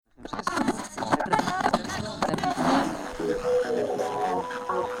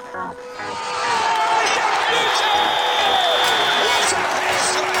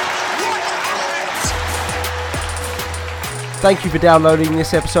Thank you for downloading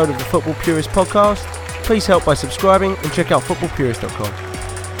this episode of the Football Purist podcast. Please help by subscribing and check out footballpurist.com.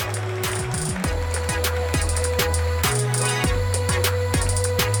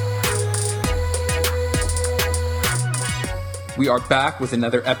 We are back with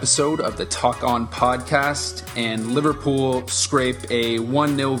another episode of the Talk On podcast, and Liverpool scrape a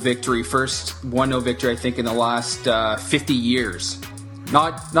 1-0 victory. First 1-0 victory, I think, in the last 50 years.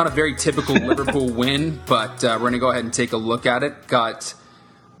 Not a very typical Liverpool win, but we're going to go ahead and take a look at it.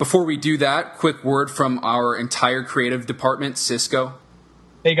 Before we do that, quick word from our entire creative department, Cisco.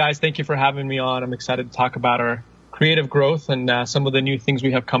 Hey guys, thank you for having me on. I'm excited to talk about our creative growth and some of the new things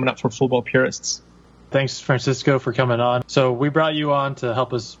we have coming up for football purists. Thanks, Francisco, for coming on. So we brought you on to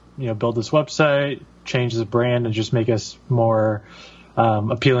help us, build this website, change the brand, and just make us more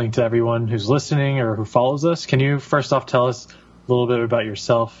appealing to everyone who's listening or who follows us. Can you first off tell us a little bit about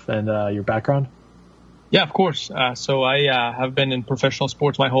yourself and your background? Yeah, of course. So I have been in professional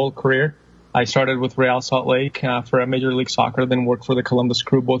sports my whole career. I started with Real Salt Lake for Major League Soccer, then worked for the Columbus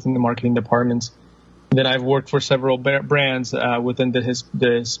Crew, both in the marketing departments. Then I've worked for several brands within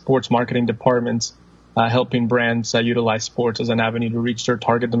the sports marketing departments, helping brands utilize sports as an avenue to reach their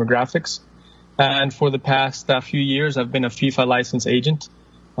target demographics. And for the past few years, I've been a FIFA licensed agent,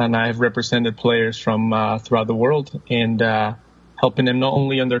 and I've represented players from throughout the world and helping them not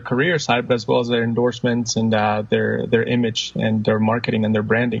only on their career side, but as well as their endorsements and their image and their marketing and their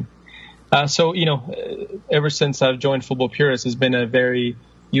branding. So, ever since I've joined Football Purist, it's been a very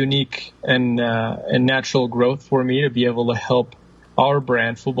unique and natural growth for me to be able to help our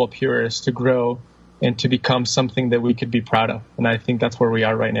brand, Football Purist, to grow and to become something that we could be proud of. And I think that's where we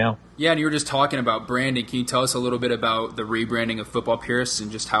are right now. Yeah, and you were just talking about branding. Can you tell us a little bit about the rebranding of Football Purists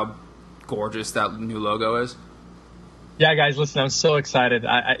and just how gorgeous that new logo is? Yeah, guys, listen, I'm so excited.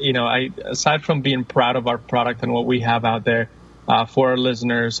 I aside from being proud of our product and what we have out there for our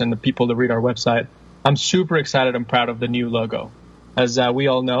listeners and the people that read our website, I'm super excited and proud of the new logo. As we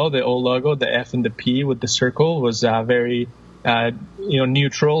all know, the old logo, the F and the P with the circle, was very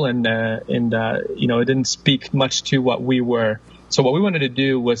neutral and it didn't speak much to what we were. So what we wanted to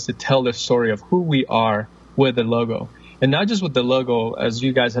do was to tell the story of who we are with the logo, and not just with the logo, as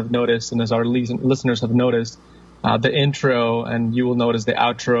you guys have noticed and as our listeners have noticed. The intro and you will notice the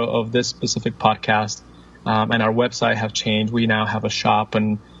outro of this specific podcast and our website have changed. We now have a shop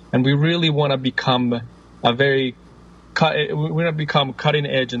and we really want to become cutting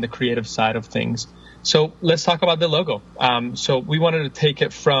edge in the creative side of things. So let's talk about the logo. So we wanted to take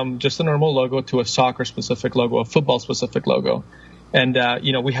it from just a normal logo to a soccer specific logo, a football specific logo. And,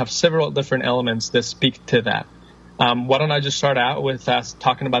 we have several different elements that speak to that. Why don't I just start out with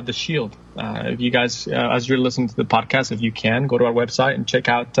talking about the shield? If you guys, as you're listening to the podcast, if you can, go to our website and check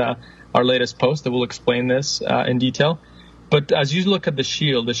out our latest post that will explain this in detail. But as you look at the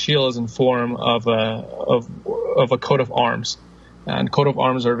shield is in form of a coat of arms. And coat of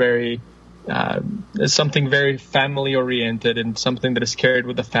arms are something very family oriented and something that is carried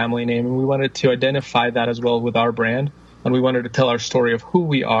with a family name. And we wanted to identify that as well with our brand. And we wanted to tell our story of who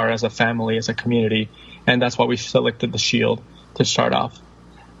we are as a family, as a community. And that's why we selected the shield to start off.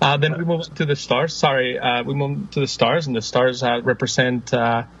 Then we moved to the stars. We moved to the stars, and the stars represent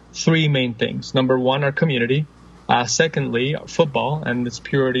three main things. Number one, our community. Secondly, football and its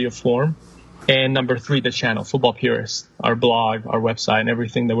purity of form. And number three, the channel, Football Purist, our blog, our website, and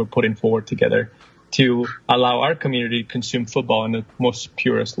everything that we're putting forward together to allow our community to consume football in the most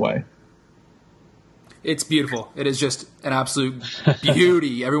purest way. It's beautiful. It is just an absolute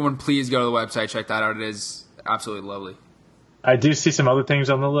beauty. Everyone, please go to the website, check that out. It is absolutely lovely. I do see some other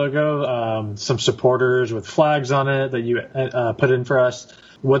things on the logo, some supporters with flags on it that you put in for us.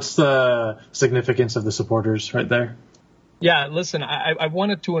 What's the significance of the supporters right there? Yeah, listen, I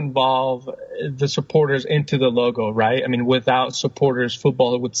wanted to involve the supporters into the logo, right? I mean, without supporters,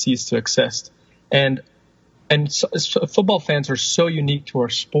 football would cease to exist. And football fans are so unique to our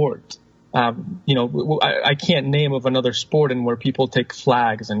sport. I can't name of another sport in where people take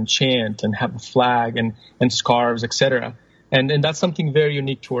flags and chant and have a flag and scarves, etc. And that's something very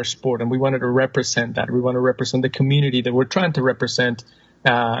unique to our sport. And we wanted to represent that. We want to represent the community that we're trying to represent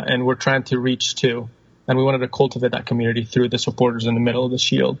and we're trying to reach to. And we wanted to cultivate that community through the supporters in the middle of the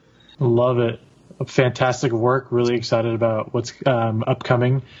shield. Love it. Fantastic work. Really excited about what's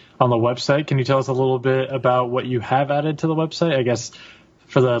upcoming on the website. Can you tell us a little bit about what you have added to the website? I guess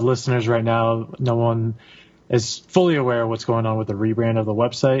for the listeners right now, no one is fully aware of what's going on with the rebrand of the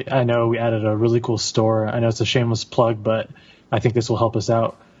website. I know we added a really cool store. I know it's a shameless plug, but I think this will help us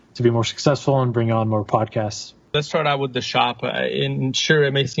out to be more successful and bring on more podcasts. Let's start out with the shop. And sure,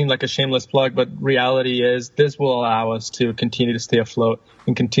 it may seem like a shameless plug, but reality is this will allow us to continue to stay afloat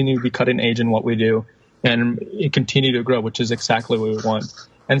and continue to be cutting edge in what we do and continue to grow, which is exactly what we want.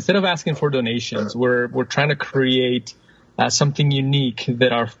 And instead of asking for donations, we're trying to create something unique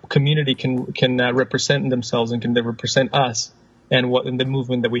that our community can represent themselves and can represent us and the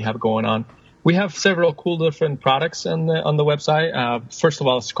movement that we have going on. We have several cool different products on the website. First of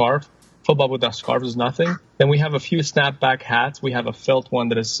all, a scarf. Football without scarves is nothing. Then we have a few snapback hats. We have a felt one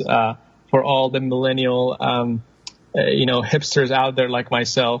that is for all the millennial, hipsters out there like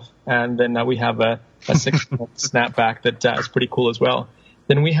myself. And then we have a 6-month snapback that is pretty cool as well.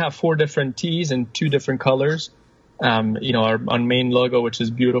 Then we have 4 different tees in 2 different colors. Our main logo, which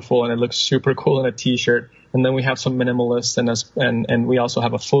is beautiful and it looks super cool in a T-shirt. And then we have some minimalists and we also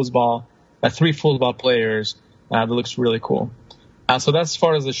have a 3 foosball players that looks really cool. So that's as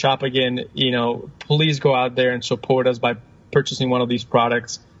far as the shop. Again, please go out there and support us by purchasing one of these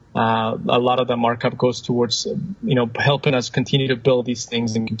products. A lot of the markup goes towards, helping us continue to build these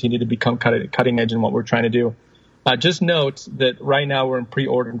things and continue to become cutting edge in what we're trying to do. Just note that right now we're in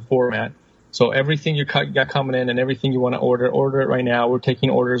pre-ordered format. So everything you got coming in and everything you want to order it right now. We're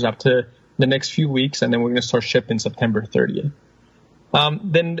taking orders up to the next few weeks, and then we're going to start shipping September 30th.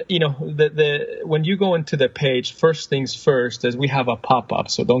 Then, when you go into the page, first things first is we have a pop-up,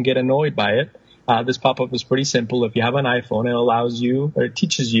 so don't get annoyed by it. This pop-up is pretty simple. If you have an iPhone, it allows you, or it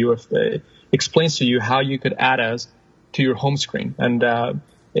teaches you, explains to you how you could add us to your home screen. And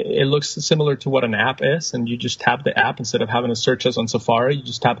it looks similar to what an app is, and you just tap the app instead of having to search us on Safari. You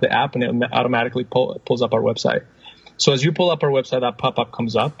just tap the app, and it automatically pulls up our website. So as you pull up our website, that pop-up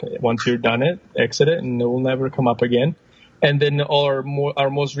comes up. Once you're done it, exit it, and it will never come up again. And then our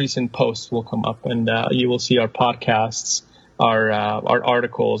most recent posts will come up, and you will see our podcasts, our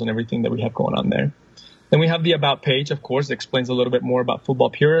articles, and everything that we have going on there. Then we have the About page, of course. It explains a little bit more about Football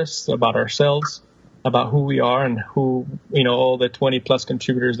Purists, about ourselves, about who we are, and who, all the 20-plus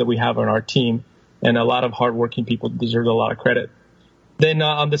contributors that we have on our team. And a lot of hardworking people deserve a lot of credit. Then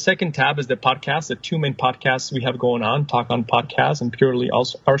on the second tab is the podcast, the 2 main podcasts we have going on, Talk On Podcast and Purely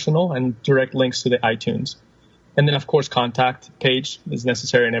Arsenal, and direct links to the iTunes. And then, of course, contact page is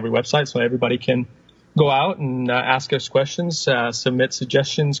necessary on every website, so everybody can go out and ask us questions, submit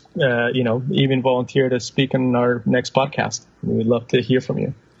suggestions, even volunteer to speak on our next podcast. We would love to hear from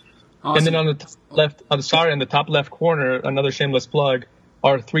you. Awesome. And then on the top left corner, another shameless plug,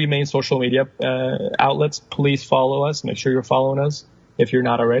 our 3 main social media outlets. Please follow us. Make sure you're following us if you're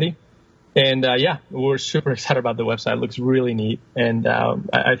not already. And we're super excited about the website. It looks really neat, and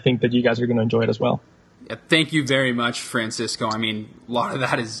I think that you guys are going to enjoy it as well. Yeah, thank you very much, Francisco. I mean, a lot of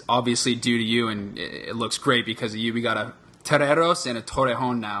that is obviously due to you, and it looks great because of you. We got a Toreros and a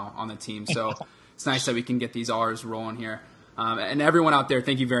Torrejon now on the team, so it's nice that we can get these R's rolling here. And everyone out there,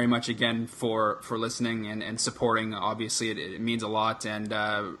 thank you very much again for listening and supporting. Obviously, it means a lot, and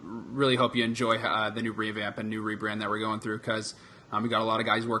really hope you enjoy the new revamp and new rebrand that we're going through because we got a lot of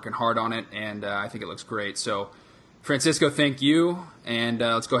guys working hard on it, and I think it looks great. So, Francisco, thank you, and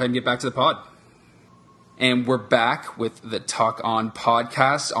let's go ahead and get back to the pod. And we're back with the Talk On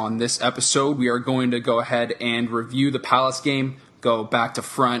podcast. On this episode, we are going to go ahead and review the Palace game, go back to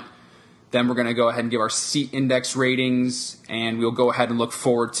front. Then we're going to go ahead and give our seat index ratings, and we'll go ahead and look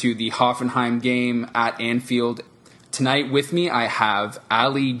forward to the Hoffenheim game at Anfield. Tonight with me, I have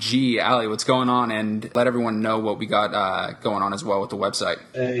Ali G. Ali, what's going on? And let everyone know what we got going on as well with the website.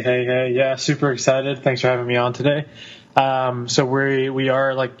 Hey. Yeah, super excited. Thanks for having me on today. So we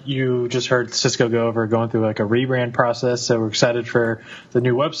are, like you just heard Cisco go over, going through like a rebrand process. So we're excited for the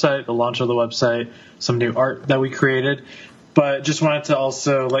new website, the launch of the website, some new art that we created. But just wanted to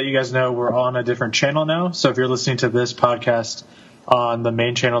also let you guys know we're on a different channel now. So if you're listening to this podcast on the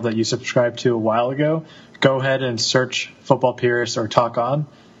main channel that you subscribed to a while ago, go ahead and search Football Purists or Talk On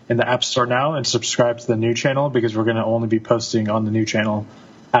in the App Store now and subscribe to the new channel because we're going to only be posting on the new channel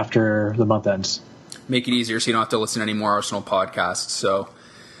after the month ends. Make it easier so you don't have to listen to any more Arsenal podcasts. So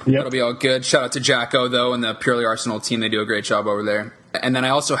That'll be all good. Shout out to Jacko, though, and the Purely Arsenal team. They do a great job over there. And then I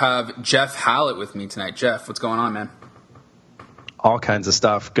also have Jeff Hallett with me tonight. Jeff, what's going on, man? All kinds of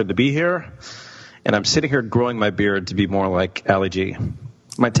stuff. Good to be here. And I'm sitting here growing my beard to be more like Ali G.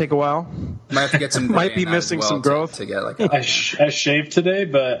 Might take a while. Might have to get some. Might be missing some growth. To get like I shaved today,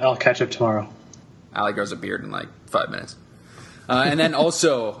 but I'll catch up tomorrow. Ali grows a beard in like 5 minutes. And then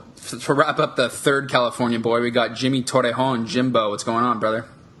also, to wrap up the third California boy, we got Jimmy Torrejon. Jimbo, what's going on, brother?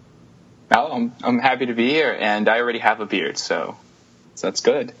 Well, I'm happy to be here, and I already have a beard, so that's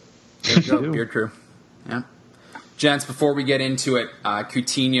good. There you go, beard crew. Yeah. Gents, before we get into it,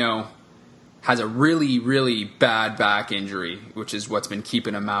 Coutinho has a really, really bad back injury, which is what's been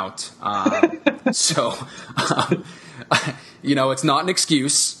keeping him out. So, it's not an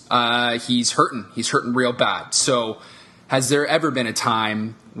excuse. He's hurting. He's hurting real bad. So, has there ever been a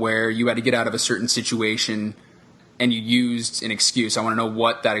time where you had to get out of a certain situation and you used an excuse? I want to know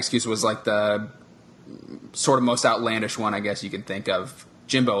what that excuse was, like the sort of most outlandish one, I guess you can think of.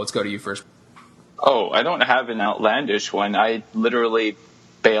 Jimbo, let's go to you first. Oh, I don't have an outlandish one. I literally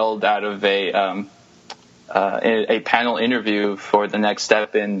bailed out of a panel interview for the next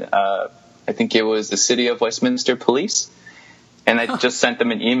step in, I think it was the City of Westminster Police. And I just sent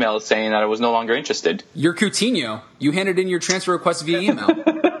them an email saying that I was no longer interested. You're Coutinho. You handed in your transfer request via email.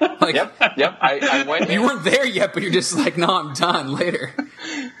 Yep. I went in. You weren't there yet, but you're just like, no, I'm done later.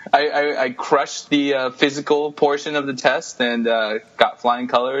 I crushed the physical portion of the test and got flying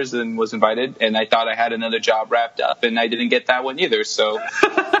colors and was invited. And I thought I had another job wrapped up, and I didn't get that one either. So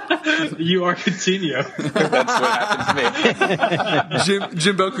You are Coutinho. that's what happened to me.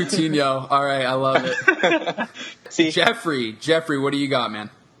 Jimbo Coutinho. All right, I love it. See, Jeffrey, what do you got, man?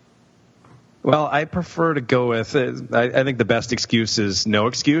 Well, I prefer to go with, I think the best excuse is no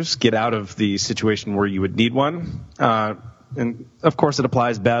excuse. Get out of the situation where you would need one. And, of course, it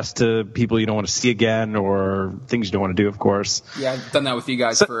applies best to people you don't want to see again or things you don't want to do, of course. Yeah, I've done that with you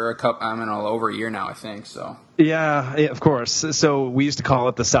guys for over a year now, I think. So. Yeah, of course. So we used to call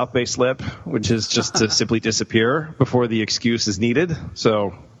it the South Bay slip, which is just to simply disappear before the excuse is needed.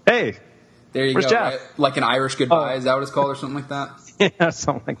 So, hey, there you where's go. Jeff? Right? Like an Irish goodbye, is that what it's called or something like that? Yeah,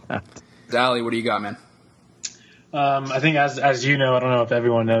 something like that. Allie, what do you got, man? I think as you know, I don't know if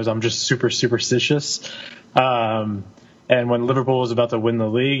everyone knows, I'm just super superstitious. And when Liverpool was about to win the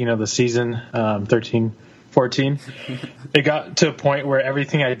league, the season 13-14, it got to a point where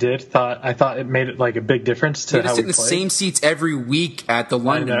everything I did I thought it made it like a big difference to you had to how sit we in the played. same seats every week at the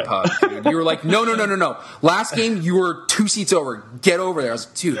London pub, dude. You were like, no. Last game, you were 2 seats over. Get over there. I was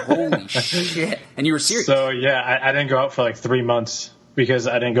like, dude, holy shit. And you were serious. So, yeah, I didn't go out for like 3 months because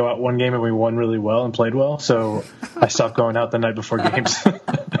I didn't go out one game and we won really well and played well. So I stopped going out the night before games.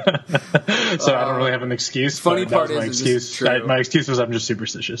 So I don't really have an excuse. Funny but part that was my is excuse. true. My excuse was I'm just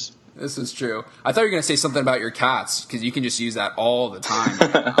superstitious. This is true. I thought you were going to say something about your cats, because you can just use that all the time.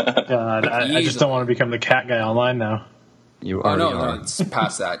 God, I just don't want to become the cat guy online now. You Oh, already no, are. it's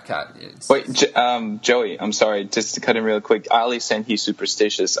past that, cat. wait, Joey, I'm sorry, just to cut in real quick. Ali said he's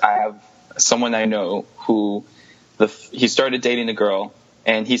superstitious. I have someone I know who he started dating a girl,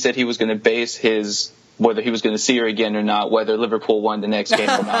 and he said he was going to base whether he was going to see her again or not, whether Liverpool won the next game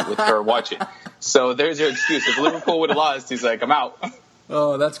or not with her watching. So there's your excuse. If Liverpool would have lost, he's like, I'm out.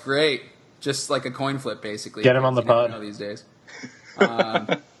 Oh, that's great. Just like a coin flip, basically. Get him on the You never pod. know these days.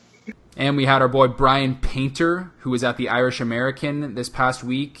 And we had our boy Brian Painter, who was at the Irish American this past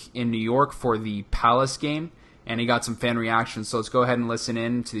week in New York for the Palace game, and he got some fan reactions. So let's go ahead and listen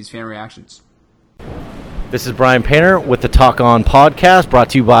in to these fan reactions. This is Brian Painter with the Talk On podcast,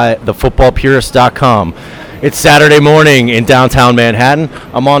 brought to you by thefootballpurist.com. It's Saturday morning in downtown Manhattan.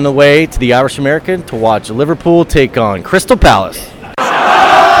 I'm on the way to the Irish American to watch Liverpool take on Crystal Palace.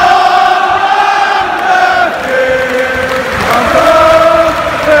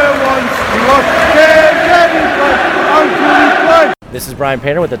 This is Brian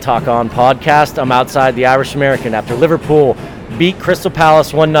Painter with the Talk On podcast. I'm outside the Irish American after Liverpool beat Crystal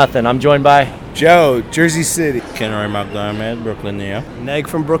Palace 1-0. I'm joined by Joe, Jersey City. Kenroy McDermott, Brooklyn, New York. Neg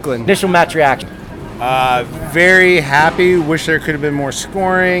from Brooklyn. initial match reaction. Very happy. Wish there could have been more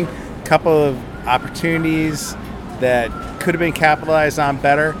scoring. Couple of opportunities that could have been capitalized on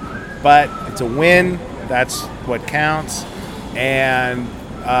better. But it's a win. That's what counts. And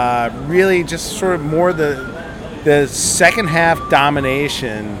really just sort of more the second half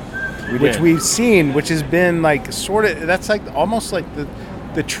domination, which we've seen, which has been like sort of, that's like almost like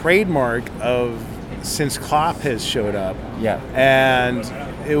the trademark of since Klopp has showed up. Yeah. And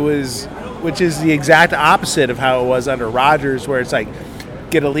it was, which is the exact opposite of how it was under Rodgers, where it's like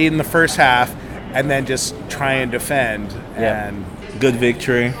get a lead in the first half and then just try and defend. Yeah. And Good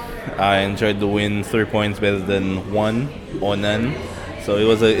victory. I enjoyed the win. 3 points better than 1 or none. So it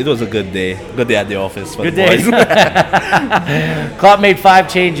was a good day. Good day at the office for Good the day. boys. Klopp made 5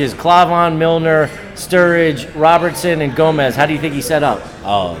 changes. Klavan, Milner, Sturridge, Robertson, and Gomez. How do you think he set up?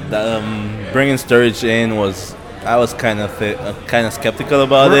 Bringing Sturridge in I was kind of skeptical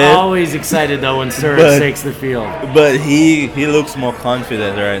about We're it. always excited, though, when Sturridge But- takes the field. But he looks more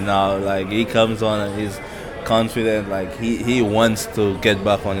confident right now. Like he comes on and he's confident. Like he wants to get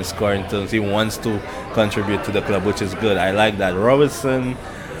back on his scoring terms. He wants to contribute to the club, which is good. I like that. Robertson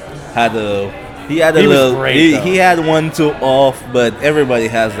had a He had He was great, though. he had 1-2 off, but everybody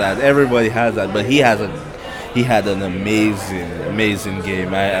has that. But he had an amazing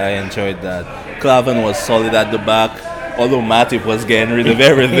game. I enjoyed that. Klavan was solid at the back. Although Matip was getting rid of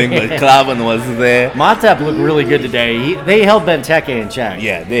everything, but Klavan was there. Matip looked really good today. They held Benteke in check.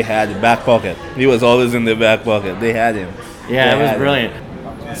 Yeah, they had the back pocket. He was always in the back pocket. They had him. Yeah, They it was had him. brilliant.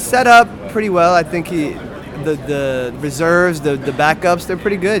 Set up pretty well. I think the reserves, the backups, they're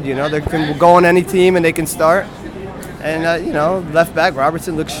pretty good. You know, they can go on any team and they can start. And left back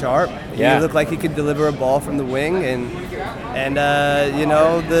Robertson looks sharp. Yeah. He looked like he could deliver a ball from the wing, and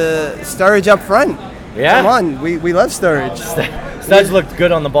the Sturridge up front. Yeah. Come on, we love Sturridge. Studs looked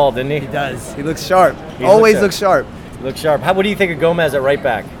good on the ball, didn't he? He does. He looks sharp. He Always looks looks sharp. Looked sharp. What do you think of Gomez at right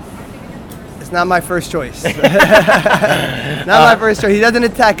back? It's not my first choice. Not my first choice. He doesn't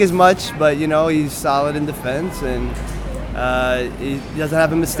attack as much, but he's solid in defense, and he doesn't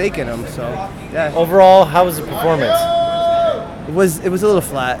have a mistake in him. So yeah. Overall, how was the performance? It was a little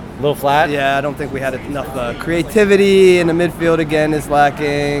flat. A little flat? Yeah, I don't think we had enough creativity in the midfield. Again, is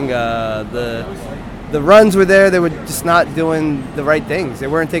lacking. The runs were there. They were just not doing the right things. They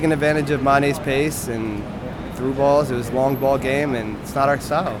weren't taking advantage of Mane's pace and through balls. It was a long ball game, and it's not our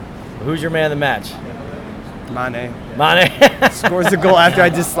style. Who's your man of the match? Mane. Mane. Scores the goal after I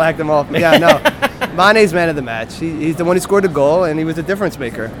just slacked him off. Yeah, no. Mane's man of the match. He's the one who scored the goal, and he was a difference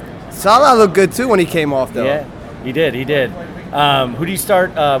maker. Salah looked good, too, when he came off, though. Yeah, he did. Who do you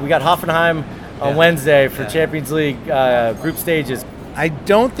start? We got Hoffenheim on Wednesday for Champions League group stages. I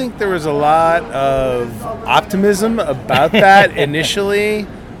don't think there was a lot of optimism about that initially,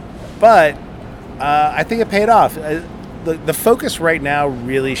 but I think it paid off. The focus right now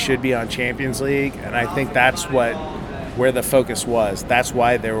really should be on Champions League, and I think that's where the focus was. That's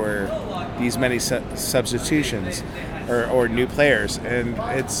why there were these many substitutions or new players, and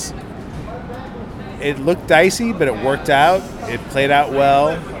it looked dicey, but it worked out. It played out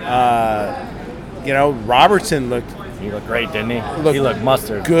well. Robertson looked. He looked great, didn't he? He looked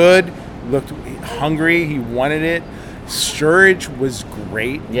mustard. Good. Looked hungry. He wanted it. Sturridge was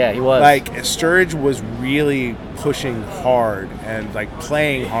great. Yeah, he was. Sturridge was really pushing hard and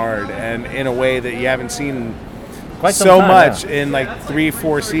playing hard, and in a way that you haven't seen Quite some so time, much yeah. in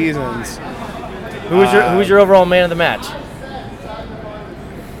 3-4 seasons. Who was your overall man of the match?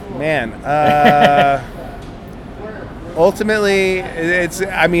 Man, ultimately, it's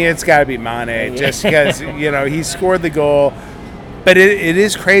got to be Mane, just because he scored the goal. But it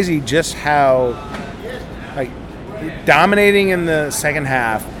is crazy just how dominating in the second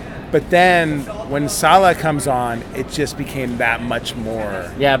half. But then when Salah comes on, it just became that much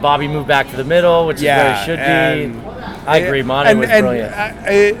more. Yeah, Bobby moved back to the middle, which is where he should be. I agree, Mane was brilliant.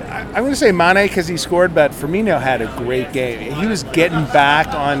 I'm going to say Mane because he scored, but Firmino had a great game. He was getting back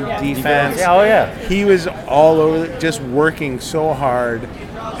on defense. Yeah, oh yeah. He was all over, just working so hard.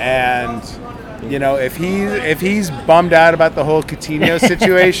 And, if he's bummed out about the whole Coutinho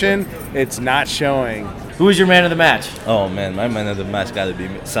situation, it's not showing. Who was your man of the match? Oh man, my man of the match got to be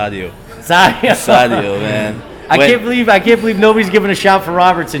Sadio. Sadio, Man. I can't believe nobody's given a shout for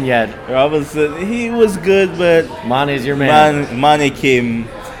Robertson yet. Robertson, he was good, but Mane's your man. Mane came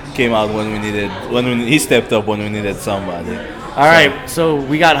out when we needed. He stepped up when we needed somebody. All right, so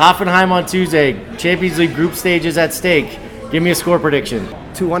we got Hoffenheim on Tuesday. Champions League group stages at stake. Give me a score prediction.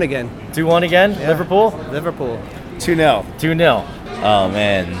 2-1 again. 2-1 again? Yeah. Liverpool? 2-0. 2-0. Oh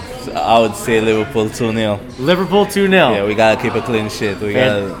man, I would say Liverpool 2-0. Liverpool 2-0. Yeah, we gotta keep a clean sheet. We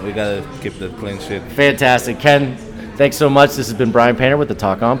gotta keep the clean sheet. Fantastic. Ken, thanks so much. This has been Brian Painter with the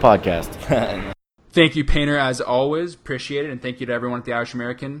Talk On Podcast. Thank you, Painter, as always. Appreciate it, and thank you to everyone at the Irish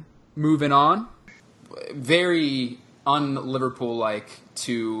American. Moving on. Very un-Liverpool-like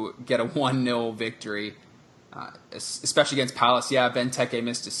to get a 1-0 victory, especially against Palace. Yeah, Benteke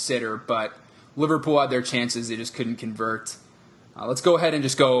missed a sitter, but Liverpool had their chances. They just couldn't convert. Let's go ahead and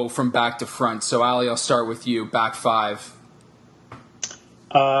just go from back to front. So, Ali, I'll start with you. Back five.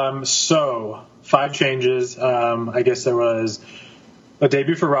 So 5 changes. I guess there was a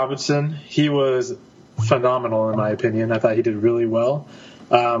debut for Robinson. He was phenomenal, in my opinion. I thought he did really well.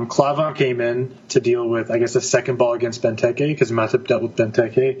 Klavan came in to deal with, I guess, the second ball against Benteke because Matip dealt with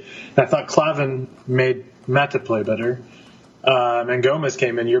Benteke. And I thought Klavan made Matip play better. And Gomez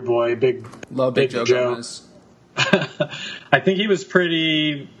came in, your boy, Big Joe Gomez. I think he was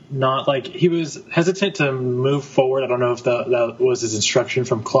pretty he was hesitant to move forward. I don't know if that was his instruction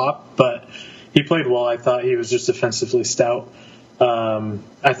from Klopp, but he played well. I thought he was just defensively stout.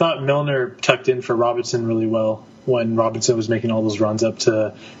 I thought Milner tucked in for Robinson really well when Robinson was making all those runs up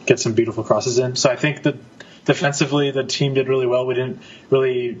to get some beautiful crosses in. So I think that defensively, the team did really well. We didn't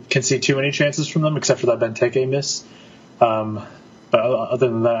really concede too many chances from them, except for that Benteke miss. But other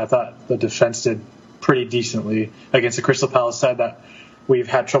than that, I thought the defense did pretty decently against the Crystal Palace side that we've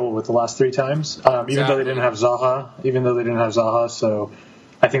had trouble with the last 3 times, even though they didn't have Zaha. So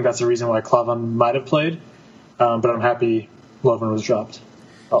I think that's the reason why Klavan might have played. But I'm happy Lovren was dropped.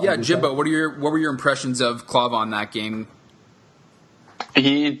 Yeah, Jimbo, what were your impressions of Klavan that game?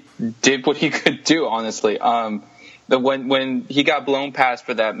 He did what he could do, honestly. When he got blown past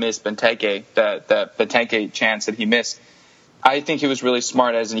for that missed Benteke, that Benteke chance that he missed, I think he was really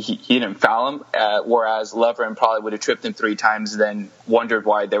smart, as in he didn't foul him, whereas Lovren probably would have tripped him 3 times, then wondered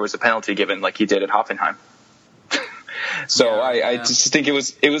why there was a penalty given, like he did at Hoffenheim. I just think it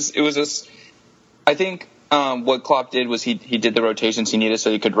was I think what Klopp did was he did the rotations he needed so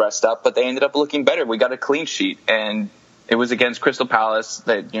he could rest up, but they ended up looking better. We got a clean sheet, and it was against Crystal Palace.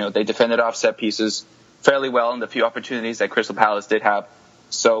 That they defended off set pieces fairly well in the few opportunities that Crystal Palace did have.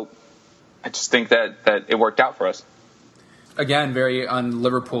 So I just think that it worked out for us. Again, very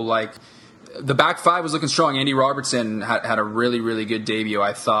un-Liverpool like. The back 5 was looking strong. Andy Robertson had a really, really good debut,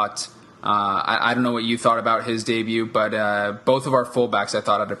 I thought. I don't know what you thought about his debut, but both of our fullbacks I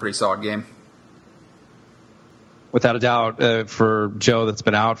thought had a pretty solid game. Without a doubt, for Joe that's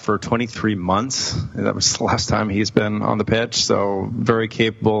been out for 23 months, that was the last time he's been on the pitch, so very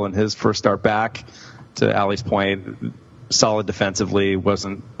capable in his first start back. To Ali's point, solid defensively,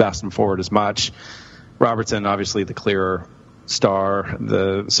 wasn't best and forward as much. Robertson, obviously the clear star,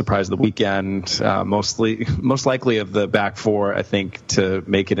 the surprise of the weekend, most likely of the back 4, I think, to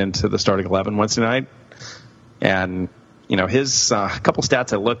make it into the starting 11 Wednesday night. And, his couple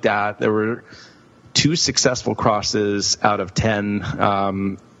stats I looked at, there were 2 successful crosses out of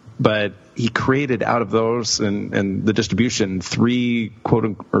 10, but he created out of those and the distribution 2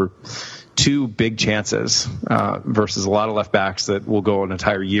 big chances versus a lot of left backs that will go an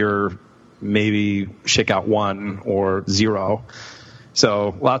entire year, maybe shake out 1 or 0.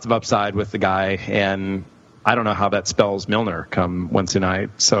 So lots of upside with the guy, and I don't know how that spells Milner come Wednesday night.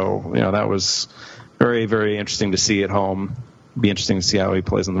 So, that was very, very interesting to see at home. Be interesting to see how he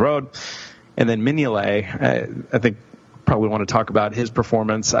plays on the road. And then Mignolet, I think probably want to talk about his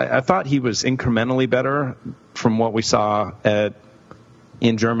performance. I thought he was incrementally better from what we saw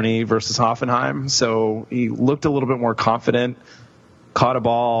in Germany versus Hoffenheim. So he looked a little bit more confident, caught a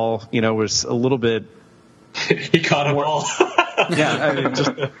ball, was a little bit... He caught a ball. Yeah,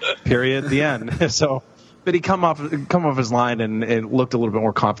 just period, the end. So, but he come off his line and looked a little bit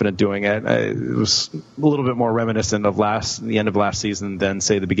more confident doing it. It was a little bit more reminiscent of the end of last season than,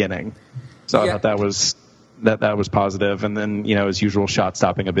 say, the beginning. So I thought that was positive. And then, his usual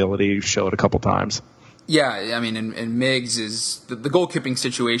shot-stopping ability showed a couple times. Yeah, I mean, and Miggs is the goalkeeping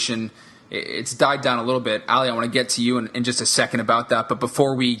situation. It's died down a little bit. Ali, I want to get to you in just a second about that. But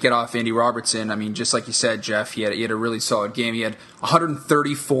before we get off Andy Robertson, I mean, just like you said, Jeff, he had a really solid game. He had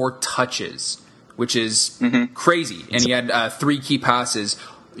 134 touches, which is crazy. And he had 3 key passes.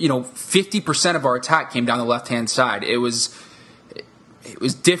 50% of our attack came down the left-hand side. It was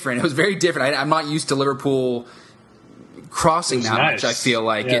different. It was very different. I'm not used to Liverpool crossing that much. I feel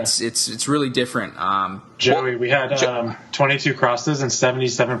like it's really different. Joey, we had 22 crosses and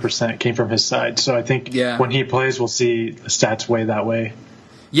 77% came from his side. So I think when he plays, we'll see the stats way that way.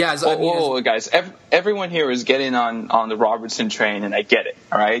 Yeah, guys, everyone here is getting on the Robertson train, and I get it.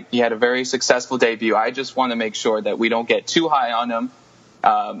 All right, he had a very successful debut. I just want to make sure that we don't get too high on him.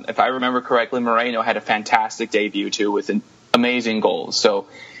 If I remember correctly, Moreno had a fantastic debut too, with an amazing goal. So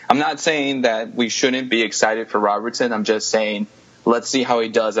I'm not saying that we shouldn't be excited for Robertson. I'm just saying let's see how he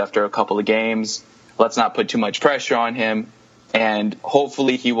does after a couple of games. Let's not put too much pressure on him, and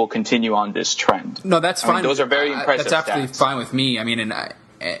hopefully he will continue on this trend. No, that's fine. Those are very impressive. That's absolutely fine with me. I mean,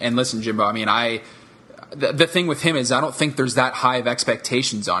 and listen, Jimbo. I mean, the thing with him is I don't think there's that high of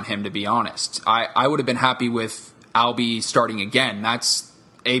expectations on him, to be honest. I would have been happy with Albie starting again. That's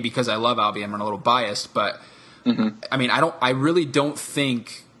because I love Albie. I'm a little biased, but I mean, I really don't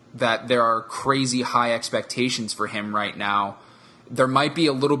think that there are crazy high expectations for him right now. There might be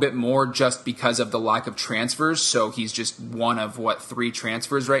a little bit more just because of the lack of transfers. So he's just one of 3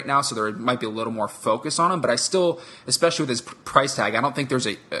 transfers right now. So there might be a little more focus on him. But I still, especially with his price tag, I don't think there's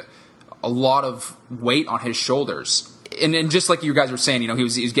a lot of weight on his shoulders. And just like you guys were saying, he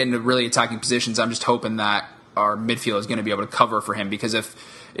was getting to really attacking positions. I'm just hoping that our midfield is going to be able to cover for him, because if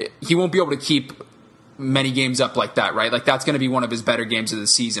he won't be able to keep many games up like that, right? Like that's going to be one of his better games of the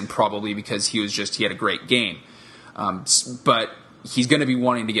season, probably because he had a great game. But he's going to be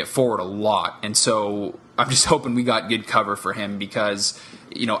wanting to get forward a lot. And so I'm just hoping we got good cover for him, because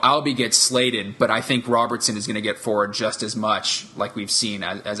Albie gets slated, but I think Robertson is going to get forward just as much, like we've seen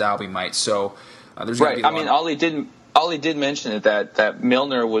as Albie might. So there's going to be. I mean, Ollie did mention it that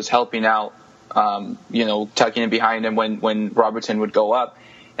Milner was helping out, tucking in behind him when Robertson would go up,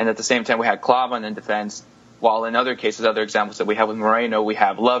 and at the same time we had Klavan in defense. While in other cases, other examples that we have with Moreno, we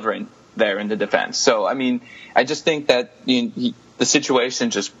have Lovren there in the defense. So I mean, I just think that the situation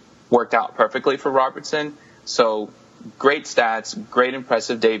just worked out perfectly for Robertson. So. Great stats, great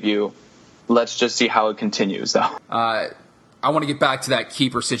impressive debut. Let's just see how it continues, though. I want to get back to that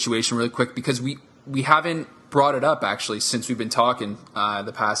keeper situation really quick because we haven't brought it up, actually, since we've been talking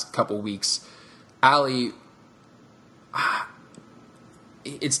the past couple weeks. Ali,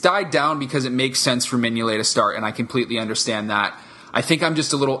 it's died down because it makes sense for Mignolet to start, and I completely understand that. I think I'm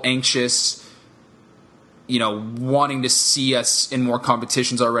just a little anxious wanting to see us in more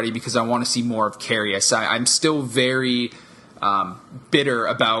competitions already because I want to see more of Karius. I'm still very bitter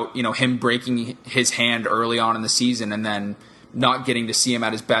about, him breaking his hand early on in the season and then not getting to see him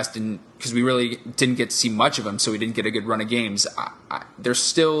at his best, and because we really didn't get to see much of him, so we didn't get a good run of games. There's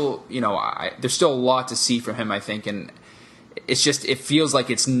still, there's still a lot to see from him, I think, and it's just, it feels like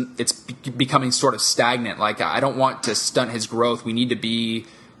it's becoming sort of stagnant. Like, I don't want to stunt his growth. We need to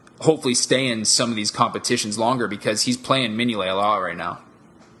hopefully stay in some of these competitions longer because he's playing Mignolet a lot right now.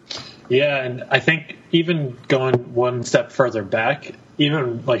 Yeah, and I think even going one step further back,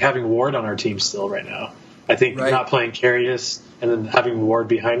 even like having Ward on our team still right now, I think not playing Karius and then having Ward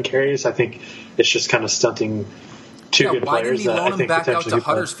behind Karius, I think it's just kind of stunting two good players. Why didn't he loan him back out to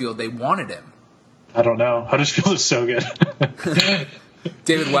Huddersfield? They wanted him. I don't know. Huddersfield is so good.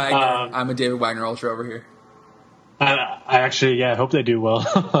 David Wagner. I'm a David Wagner ultra over here. I actually, hope they do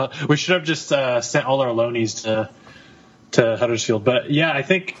well. We should have just sent all our loanies to Huddersfield. But, I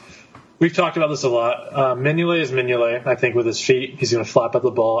think we've talked about this a lot. Mignolet is Mignolet. I think with his feet, he's going to flap at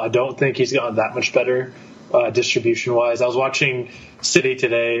the ball. I don't think he's gotten that much better distribution-wise. I was watching City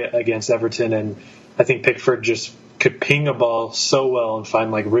today against Everton, and I think Pickford just could ping a ball so well and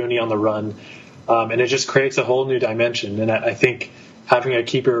find, like, Rooney on the run. And it just creates a whole new dimension. And I think having a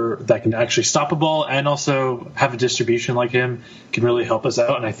keeper that can actually stop a ball and also have a distribution like him can really help us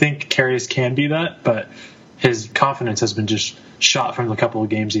out. And I think Karius can be that, but his confidence has been just shot from the couple of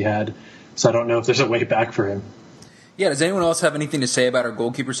games he had. So I don't know if there's a way back for him. Yeah, does anyone else have anything to say about our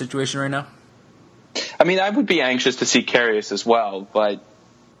goalkeeper situation right now? I mean, I would be anxious to see Karius as well, but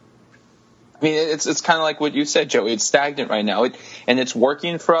I mean, it's kind of like what you said, Joey. It's stagnant right now, and it's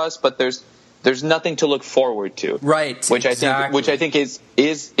working for us, but there's nothing to look forward to, right? Which I think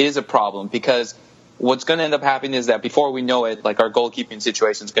is a problem, because what's going to end up happening is that before we know it, like, our goalkeeping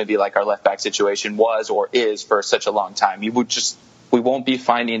situation is going to be like our left back situation was or is for such a long time. We won't be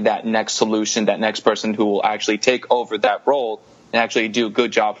finding that next solution, that next person who will actually take over that role and actually do a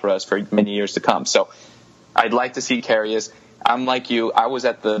good job for us for many years to come. So I'd like to see Karius. I'm like you. I was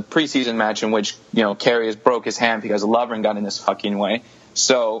at the preseason match in which, Karius broke his hand because Lovren got in his fucking way.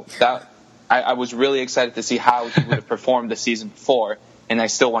 So I was really excited to see how he would have performed the season before, and I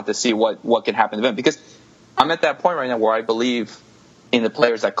still want to see what can happen to him, because I'm at that point right now where I believe in the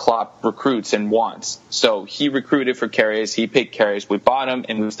players that Klopp recruits and wants. So he recruited for Karius, he picked Karius, we bought him,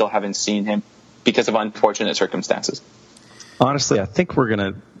 and we still haven't seen him because of unfortunate circumstances. Honestly, I think we're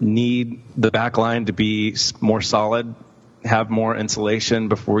going to need the back line to be more solid, have more insulation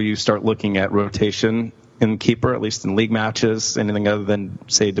before you start looking at rotation in keeper, at least in league matches, anything other than,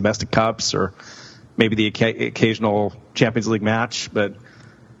 say, domestic cups or maybe the occasional Champions League match. But,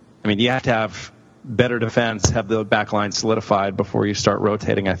 I mean, you have to have better defense, have the back line solidified before you start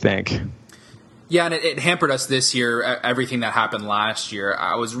rotating, I think. Yeah, and it hampered us this year, everything that happened last year.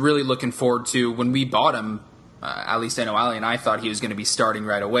 I was really looking forward to, when we bought him, at least I know Ali and I thought he was going to be starting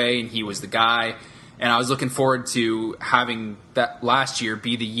right away, and he was the guy. And I was looking forward to having that last year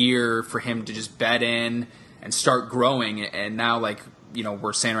be the year for him to just bed in and start growing. And now, like,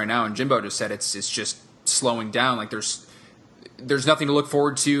 we're saying right now, and Jimbo just said, it's just slowing down. Like, there's nothing to look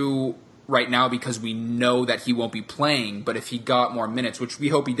forward to right now because we know that he won't be playing. But if he got more minutes, which we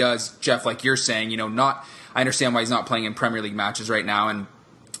hope he does, Jeff, like you're saying, I understand why he's not playing in Premier League matches right now and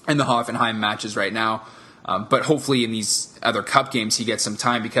the Hoffenheim matches right now. But hopefully in these other cup games he gets some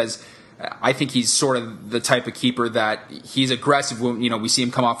time, because I think he's sort of the type of keeper that he's aggressive when, we see him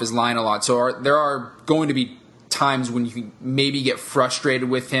come off his line a lot. So there are going to be times when you can maybe get frustrated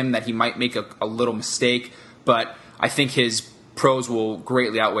with him, that he might make a little mistake. But I think his pros will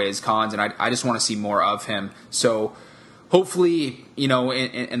greatly outweigh his cons, and I just want to see more of him. So hopefully,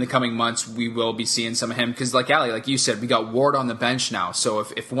 in the coming months, we will be seeing some of him. Because like Ali, like you said, we got Ward on the bench now. So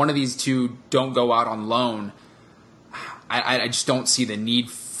if one of these two don't go out on loan, I just don't see the need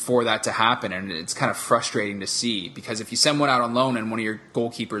for that to happen, and it's kind of frustrating to see, because if you send one out on loan and one of your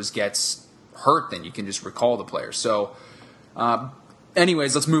goalkeepers gets hurt, then you can just recall the player. So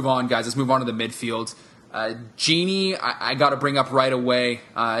anyways, let's move on, guys. Let's move on to the midfield. Genie, I got to bring up right away.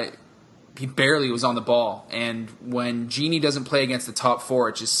 He barely was on the ball, and when Genie doesn't play against the top four,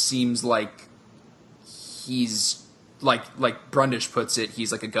 it just seems like he's like Brundish puts it,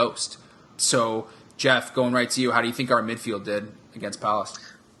 he's like a ghost. So Jeff, going right to you, how do you think our midfield did against Palace?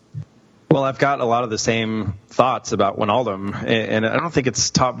 Well, I've got a lot of the same thoughts about Wijnaldum, and I don't think it's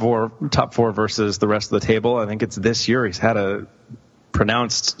top four versus the rest of the table. I think it's this year he's had a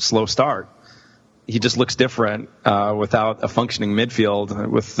pronounced slow start. He just looks different without a functioning midfield,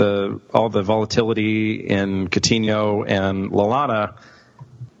 with all the volatility in Coutinho and Lallana.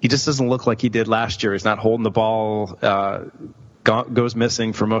 He just doesn't look like he did last year. He's not holding the ball, goes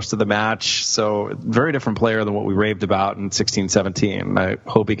missing for most of the match. So very different player than what we raved about in 16-17. I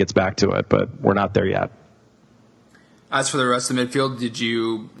hope he gets back to it, but we're not there yet. As for the rest of the midfield, did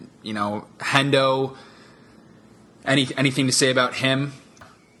you Hendo, anything to say about him?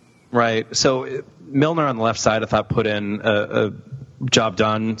 Right. So Milner on the left side, I thought, put in a job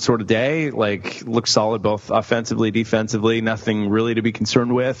done sort of day. Like, looked solid both offensively, defensively. Nothing really to be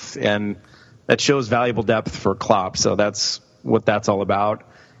concerned with, and that shows valuable depth for Klopp. So that's what that's all about.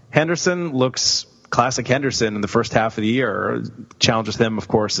 Henderson looks classic Henderson in the first half of the year. Challenge with him, of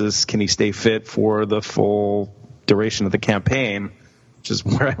course, is can he stay fit for the full duration of the campaign, which is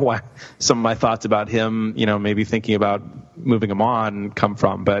why some of my thoughts about him, maybe thinking about moving him on come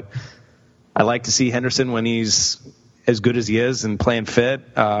from. But I like to see Henderson when he's as good as he is and playing fit.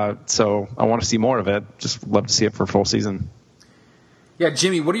 So I want to see more of it. Just love to see it for a full season. Yeah,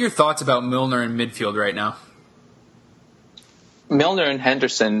 Jimmy, what are your thoughts about Milner in midfield right now? Milner and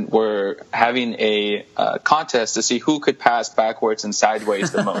Henderson were having a contest to see who could pass backwards and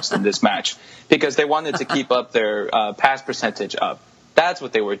sideways the most in this match, because they wanted to keep up their pass percentage up. That's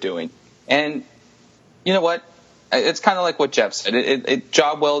what they were doing. And you know what? It's kind of like what Jeff said. It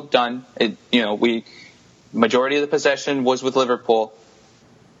job well done. Majority of the possession was with Liverpool.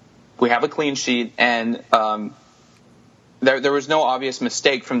 We have a clean sheet, and there was no obvious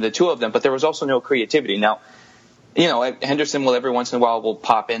mistake from the two of them, but there was also no creativity. Now, Henderson every once in a while will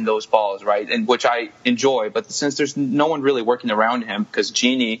pop in those balls, right? And which I enjoy, but since there's no one really working around him, because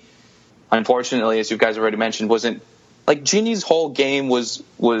Genie, unfortunately, as you guys already mentioned, wasn't like Genie's whole game was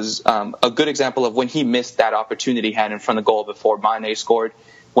a good example of when he missed that opportunity he had in front of goal before Mane scored.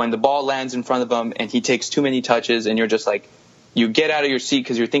 When the ball lands in front of him and he takes too many touches, and you're just like, you get out of your seat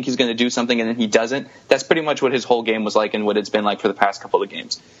because you think he's going to do something and then he doesn't. That's pretty much what his whole game was like and what it's been like for the past couple of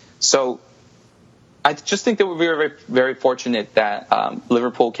games. So I just think that we were very, very fortunate that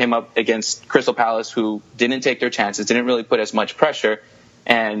Liverpool came up against Crystal Palace, who didn't take their chances, didn't really put as much pressure,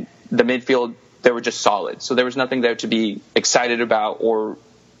 and the midfield, they were just solid. So there was nothing there to be excited about or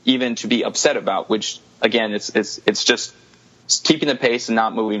even to be upset about, which, again, it's just keeping the pace and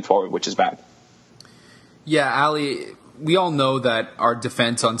not moving forward, which is bad. Yeah, Ali, we all know that our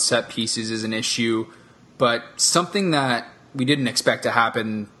defense on set pieces is an issue, but something that we didn't expect to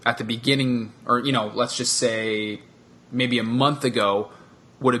happen at the beginning, or, let's just say maybe a month ago,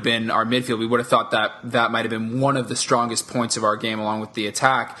 would have been our midfield. We would have thought that might have been one of the strongest points of our game along with the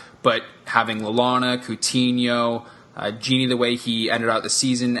attack, but having Lallana, Coutinho, Genie the way he ended out the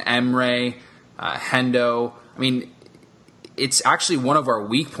season, Emre, Hendo, it's actually one of our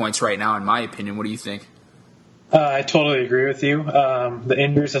weak points right now, in my opinion. What do you think? I totally agree with you. The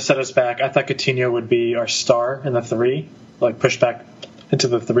injuries have set us back. I thought Coutinho would be our star in the three, pushed back into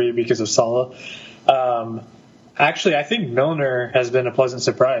the three because of Salah. Actually, I think Milner has been a pleasant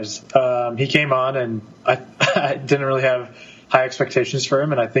surprise. He came on, and I didn't really have high expectations for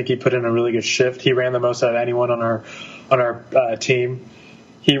him, and I think he put in a really good shift. He ran the most out of anyone on our team.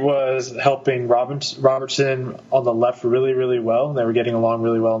 He was helping Robertson on the left really, really well. They were getting along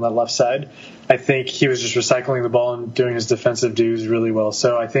really well on that left side. I think he was just recycling the ball and doing his defensive dues really well.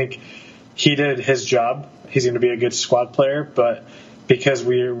 So I think he did his job. He's going to be a good squad player, but because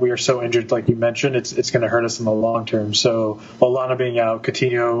we are so injured, like you mentioned, it's going to hurt us in the long term. So Lallana being out,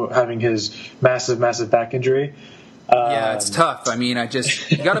 Coutinho having his massive back injury. Yeah, it's tough. You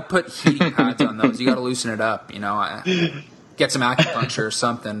got to put heating pads on those. You got to loosen it up, Get some acupuncture or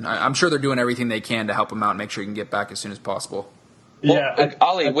something. I'm sure they're doing everything they can to help him out and make sure he can get back as soon as possible. Well,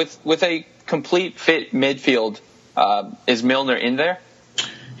 Ollie, with a complete fit midfield, is Milner in there?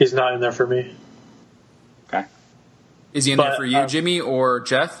 He's not in there for me. Okay. Is he in there for you, Jimmy, or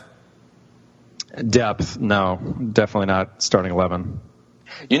Jeff? Depth, no. Definitely not starting 11.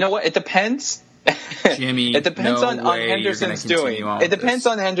 You know what? It depends. Jimmy, it depends no on way Henderson's you're gonna doing. continue on It with depends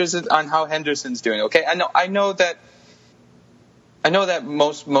this. on how Henderson's doing. Okay, I know that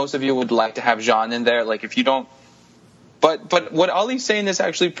most of you would like to have Jean in there. Like if you don't, but what Ollie's saying is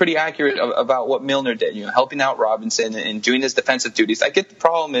actually pretty accurate about what Milner did. You know, helping out Robinson and doing his defensive duties. I get the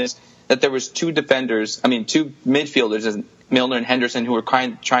problem is that there was two midfielders, Milner and Henderson, who were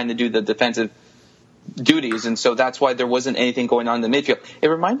trying to do the defensive duties, and so that's why there wasn't anything going on in the midfield. It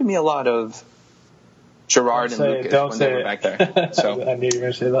reminded me a lot of Gerrard and Lucas when they were back there. So I knew you were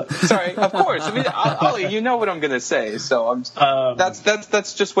going to say that. Sorry, of course. I mean, Ollie, you know what I'm going to say. So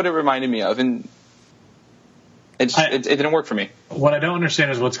that's just what it reminded me of, and it didn't work for me. What I don't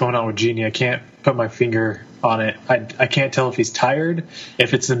understand is what's going on with Gini. I can't put my finger on it. I can't tell if he's tired,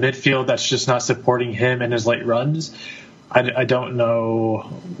 if it's the midfield that's just not supporting him in his late runs. I don't know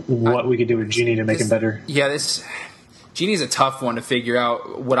what we could do with Gini to make him better. Yeah, Gini's a tough one to figure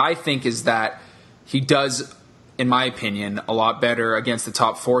out. What I think is that he does, in my opinion, a lot better against the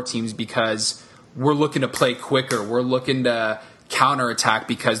top four teams because we're looking to play quicker. We're looking to counterattack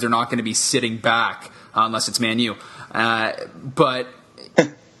because they're not going to be sitting back unless it's Man U. But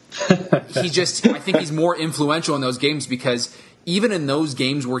I think he's more influential in those games because even in those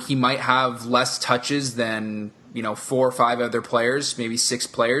games where he might have less touches than 4 or 5 other players, maybe 6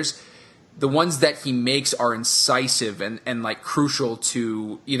 players, the ones that he makes are incisive and like crucial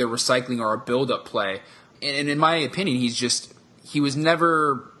to either recycling or a build-up play. And in my opinion, he was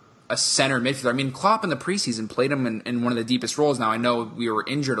never a center midfielder. I mean, Klopp in the preseason played him in one of the deepest roles. Now, I know we were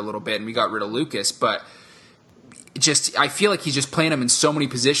injured a little bit and we got rid of Lucas, but I feel like he's just playing him in so many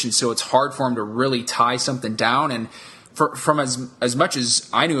positions, so it's hard for him to really tie something down. And from as much as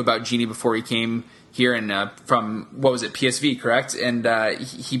I knew about Gini before he came here and from, what was it, PSV, correct? And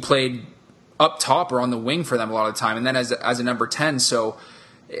he played up top or on the wing for them a lot of the time, and then as a number 10. So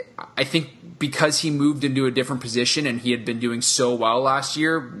I think because he moved into a different position and he had been doing so well last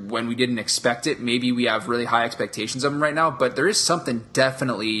year when we didn't expect it, maybe we have really high expectations of him right now. But there is something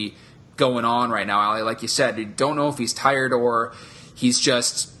definitely going on right now, Ali. Like you said, you don't know if he's tired or he's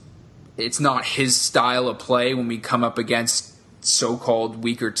just, it's not his style of play when we come up against so-called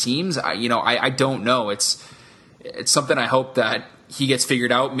weaker teams. I don't know. It's something I hope that he gets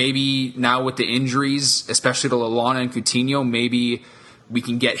figured out. Maybe now with the injuries, especially to Lallana and Coutinho, maybe we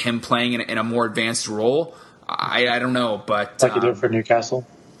can get him playing in a more advanced role. I don't know, but like you did for Newcastle.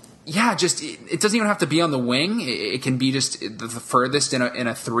 Yeah, just it doesn't even have to be on the wing. It can be just the furthest in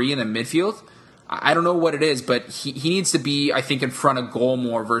a 3 in the midfield. I don't know what it is, but he needs to be, I think, in front of goal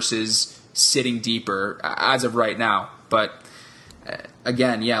more versus sitting deeper as of right now. But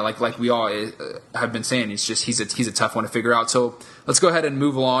again, yeah, like we all have been saying, he's a tough one to figure out. So let's go ahead and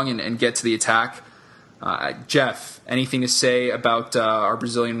move along and get to the attack. Jeff, anything to say about our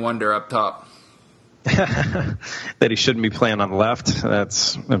Brazilian wonder up top? That he shouldn't be playing on the left.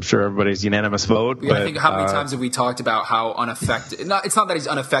 That's, I'm sure, everybody's unanimous vote. Yeah, but I think how many times have we talked about how ineffective? It's not that he's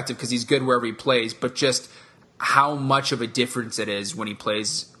ineffective because he's good wherever he plays, but just how much of a difference it is when he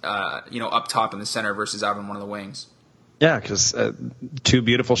plays, up top in the center versus out on one of the wings. Yeah, because 2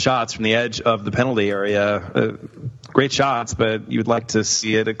 beautiful shots from the edge of the penalty area. Great shots, but you'd like to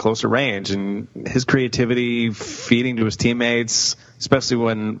see it at closer range. And his creativity, feeding to his teammates, especially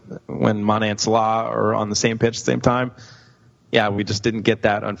when Mane and Salah are on the same pitch at the same time. Yeah, we just didn't get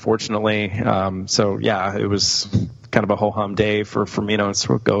that, unfortunately. So, yeah, it was kind of a ho-hum day for Firmino, and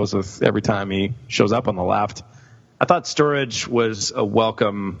so it goes with every time he shows up on the left. I thought Sturridge was a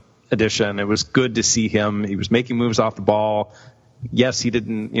welcome addition. It was good to see him. He was making moves off the ball. Yes, he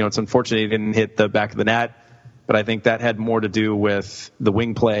didn't, it's unfortunate he didn't hit the back of the net, but I think that had more to do with the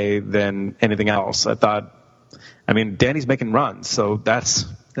wing play than anything else. Danny's making runs, so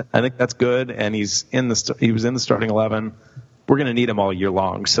I think that's good, and he was in the starting 11. We're going to need him all year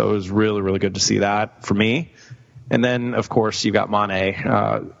long, so it was really, really good to see that for me. And then, of course, you got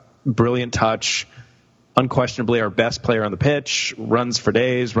Mane. Brilliant touch. Unquestionably our best player on the pitch, runs for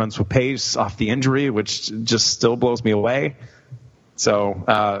days, runs with pace off the injury, which just still blows me away.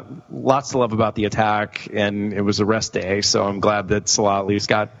 So lots to love about the attack, and it was a rest day, so I'm glad that Salah at least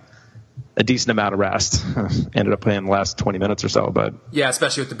got a decent amount of rest. Ended up playing the last 20 minutes or so. But yeah,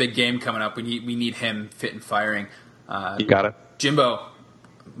 especially with the big game coming up, we need him fit and firing. You got it. Jimbo,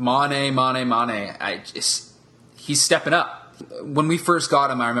 Mane. He's stepping up. When we first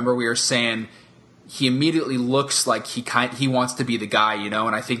got him, I remember we were saying he immediately looks like he wants to be the guy, and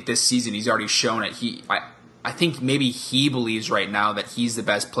I think this season he's already shown it. I think maybe he believes right now that he's the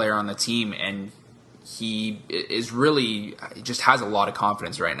best player on the team, and he is really just has a lot of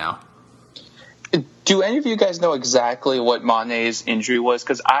confidence right now. Do any of you guys know exactly what Mane's injury was?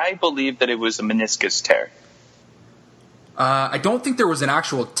 Because I believe that it was a meniscus tear. I don't think there was an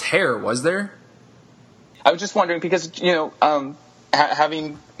actual tear, was there? I was just wondering because,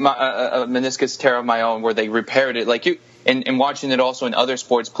 having a meniscus tear of my own where they repaired it, and watching it also in other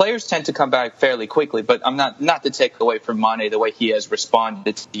sports, players tend to come back fairly quickly. But I'm not to take away from Mane the way he has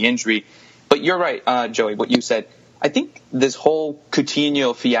responded to the injury. But you're right, Joey, what you said. I think this whole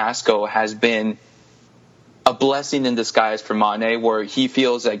Coutinho fiasco has been a blessing in disguise for Mane, where he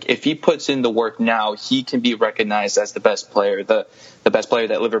feels like if he puts in the work now, he can be recognized as the best player, the best player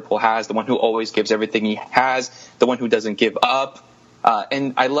that Liverpool has, the one who always gives everything he has, the one who doesn't give up.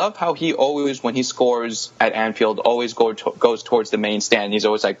 And I love how he always, when he scores at Anfield, always goes towards the main stand. He's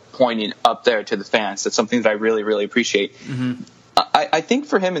always pointing up there to the fans. That's something that I really, really appreciate. Mm-hmm. I think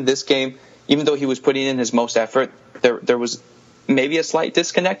for him in this game, even though he was putting in his most effort, there was maybe a slight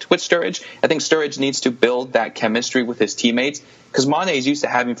disconnect with Sturridge. I think Sturridge needs to build that chemistry with his teammates because Mane is used to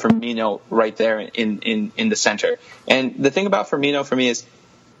having Firmino right there in the center. And the thing about Firmino for me is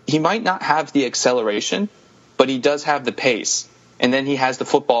he might not have the acceleration, but he does have the pace. And then he has the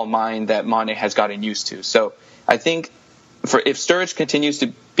football mind that Mane has gotten used to. So I think if Sturridge continues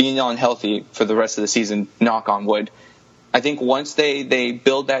to be unhealthy for the rest of the season, knock on wood, I think once they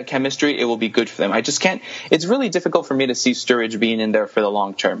build that chemistry, it will be good for them. I just can't. It's really difficult for me to see Sturridge being in there for the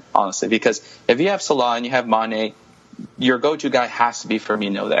long term, honestly, because if you have Salah and you have Mane, your go-to guy has to be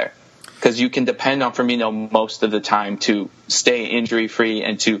Firmino there, because you can depend on Firmino most of the time to stay injury-free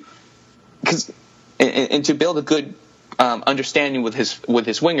and to build a good understanding with his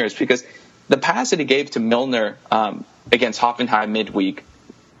wingers. Because the pass that he gave to Milner against Hoffenheim midweek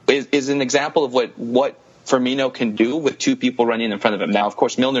is an example of what Firmino can do with two people running in front of him. Now, of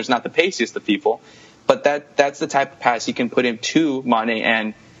course, Milner's not the paciest of people, but that's the type of pass he can put into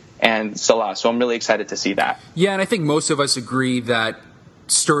Mane and Salah. So I'm really excited to see that. Yeah, and I think most of us agree that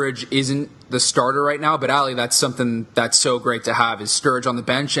Sturridge isn't the starter right now, but Ali, that's something that's so great to have, is Sturridge on the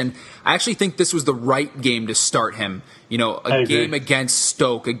bench. And I actually think this was the right game to start him. A game against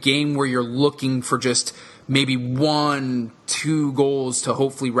Stoke, a game where you're looking for just maybe 1-2 goals to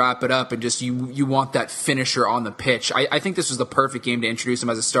hopefully wrap it up, and just you want that finisher on the pitch. I think this was the perfect game to introduce him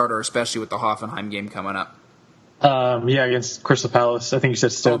as a starter, especially with the Hoffenheim game coming up. Against Crystal Palace. I think you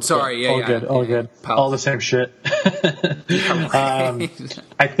said Stoke. Oh, I'm sorry. All good. Palace. All the same shit.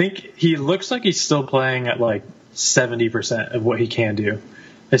 I think he looks like he's still playing at 70% of what he can do.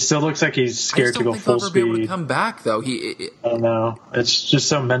 It still looks like he's scared to go full speed. Be able to come back though. I don't know. It's just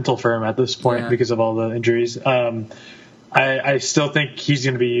so mental for him at this point because of all the injuries. I still think he's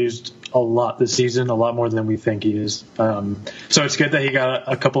going to be used a lot this season, a lot more than we think he is. So it's good that he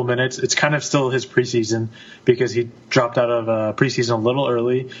got a couple minutes. It's kind of still his preseason because he dropped out of preseason a little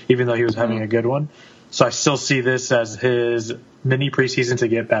early, even though he was having a good one. So I still see this as his mini preseason to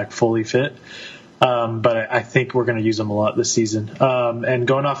get back fully fit. But I think we're going to use him a lot this season. And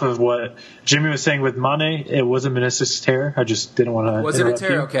going off of what Jimmy was saying with Mane, it was a meniscus tear. I just didn't want to. Was it a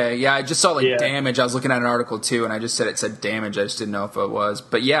tear? Okay, yeah. I just saw damage. I was looking at an article too, and I just said it said damage. I just didn't know if it was.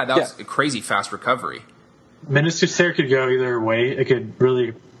 But yeah, that was a crazy fast recovery. Meniscus tear could go either way. It could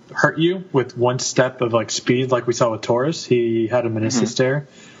really hurt you with one step of speed, like we saw with Torres. He had a meniscus tear.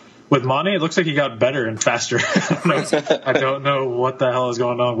 With Mane, it looks like he got better and faster. I don't know what the hell is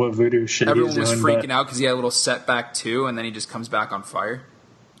going on, what voodoo shit he's doing. Everyone was freaking out because he had a little setback too, and then he just comes back on fire.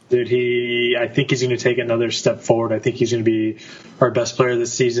 Dude, I think he's going to take another step forward. I think he's going to be our best player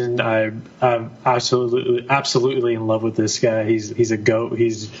this season. I'm absolutely in love with this guy. He's a goat.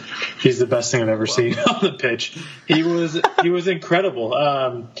 He's the best thing I've ever seen on the pitch. He was incredible.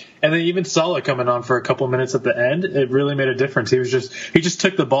 And then even Salah coming on for a couple minutes at the end, it really made a difference. He just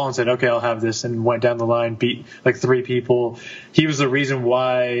took the ball and said, "Okay, I'll have this," and went down the line, beat 3 people. He was the reason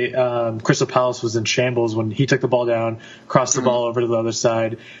why Crystal Palace was in shambles when he took the ball down, crossed the ball over to the other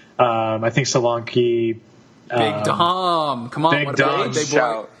side. I think Solanke. Big Dom. Come on. Big Dom.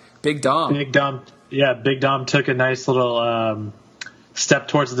 Big Dom. Big Dom. Yeah, Big Dom took a nice little step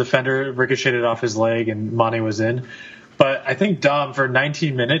towards the defender, ricocheted off his leg, and Mane was in. But I think Dom, for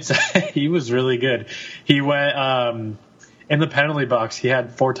 19 minutes, he was really good. He went in the penalty box. He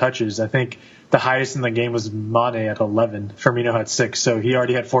had 4 touches. I think the highest in the game was Mane at 11. Firmino had 6. So he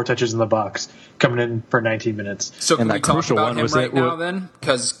already had 4 touches in the box coming in for 19 minutes. So can we talk about him right now then?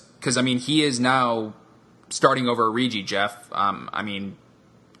 Because he is now starting over Origi, Jeff.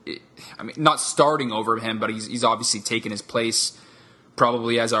 Not starting over him, but he's obviously taken his place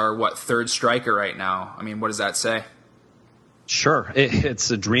probably as our 3rd striker right now. What does that say? Sure. It's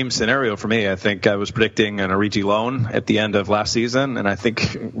a dream scenario for me. I think I was predicting an Origi loan at the end of last season, and I think,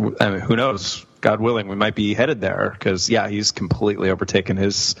 who knows? God willing, we might be headed there because, he's completely overtaken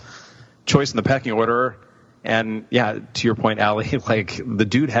his choice in the pecking order. And, to your point, Allie, like the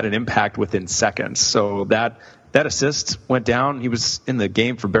dude had an impact within seconds. So that assist went down. He was in the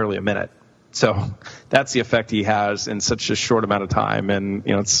game for barely a minute. So that's the effect he has in such a short amount of time. And,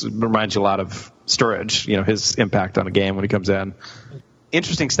 it reminds you a lot of Sturridge, his impact on a game when he comes in.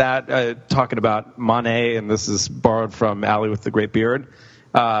 Interesting stat, talking about Mane, and this is borrowed from Allie with the great beard.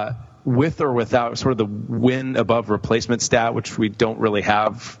 With or without, sort of the win above replacement stat, which we don't really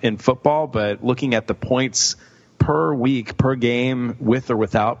have in football, but looking at the points per week, per game, with or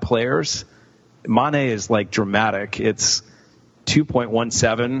without players, Mane is like dramatic. It's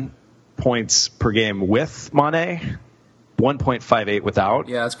 2.17 points per game with Mane, 1.58 without.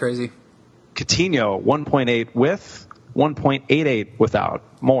 Yeah, that's crazy. Coutinho, 1.8 with, 1.88 without.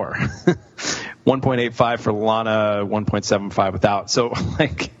 More. 1.85 for Lallana, 1.75 without. So,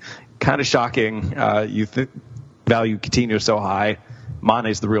 kind of shocking. You value Coutinho so high.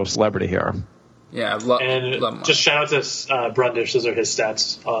 Mane's the real celebrity here. Yeah, and just shout out to Brundish. Those are his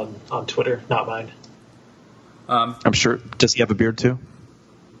stats on Twitter, not mine. I'm sure. Does he have a beard too?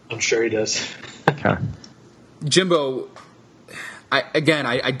 I'm sure he does. Okay. Jimbo,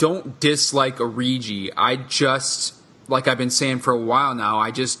 I don't dislike Origi. I just, like I've been saying for a while now,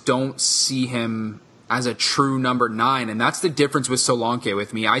 I just don't see him as a true number 9, and that's the difference with Solanke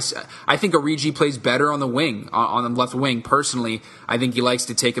with me. I think Origi plays better on the wing, on the left wing. Personally, I think he likes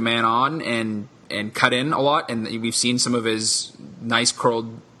to take a man on and cut in a lot, and we've seen some of his nice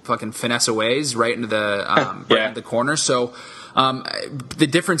curled fucking finesse ways right into the right into the corner. So the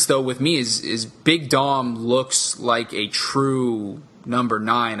difference though with me is Big Dom looks like a true number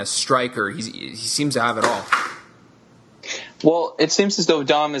 9, a striker. He seems to have it all. Well, it seems as though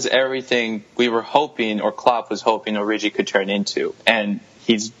Dom is everything we were hoping, or Klopp was hoping, Origi could turn into. And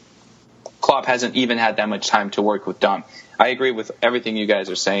Klopp hasn't even had that much time to work with Dom. I agree with everything you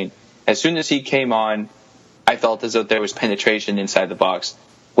guys are saying. As soon as he came on, I felt as though there was penetration inside the box,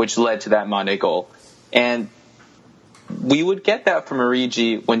 which led to that Mane goal. And we would get that from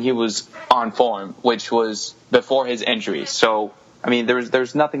Origi when he was on form, which was before his injury. So, I mean,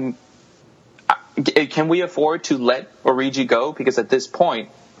 there's nothing. Can we afford to let Origi go? Because at this point,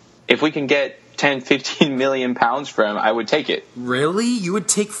 if we can get 10, 15 million pounds for him, I would take it. Really? You would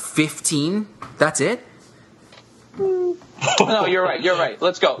take 15? That's it? No, you're right.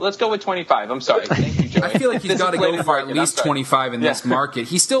 Let's go with 25. I'm sorry. Thank you, Joey. I feel like he's got to go for at least 25 in this market.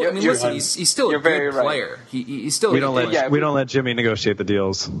 He's still. I mean, listen, he's still a good player. He's still. We don't let Jimmy negotiate the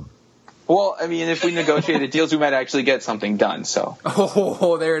deals. Well, I mean, if we negotiated deals, we might actually get something done. So.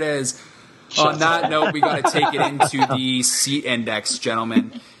 Oh, there it is. On that note, we got to take it into the seat index,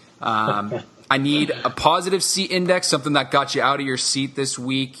 gentlemen. I need a positive seat index, something that got you out of your seat this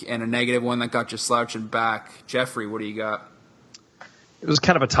week, and a negative one that got you slouching back. Jeffrey, what do you got? It was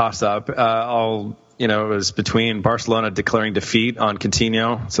kind of a toss-up. It was between Barcelona declaring defeat on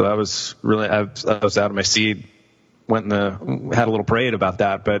Coutinho, so that was really I was out of my seat. Had a little parade about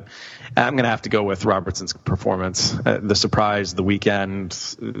that, but I'm going to have to go with Robertson's performance. The surprise, the weekend,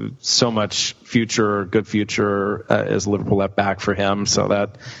 so much good future as Liverpool left back for him. So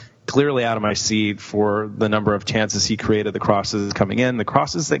that clearly out of my seat for the number of chances he created, the crosses coming in, the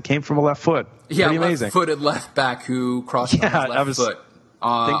crosses that came from a left foot. Yeah, pretty amazing. Left-footed left back who crossed on his left foot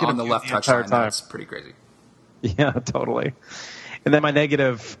on the left touchline. That's pretty crazy. Yeah, totally. And then my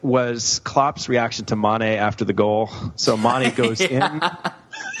negative was Klopp's reaction to Mane after the goal. So Mane goes in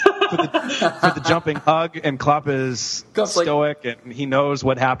for the jumping hug, and Klopp is stoic, and he knows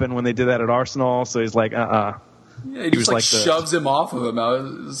what happened when they did that at Arsenal. So he's like, Yeah, he just shoves him off of him.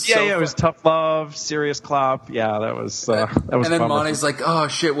 It was tough love, serious Klopp. Yeah, that was. And then Mane's like, "Oh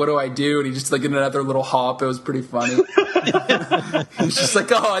shit, what do I do?" And he just did another little hop. It was pretty funny. He's just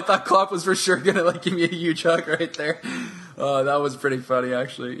like, "Oh, I thought Klopp was for sure gonna give me a huge hug right there." That was pretty funny,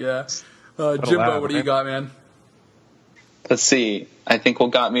 actually. Yeah. Jimbo, what do you got, man? Let's see. I think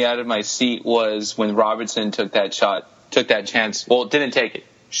what got me out of my seat was when Robertson took that chance. Well, didn't take it.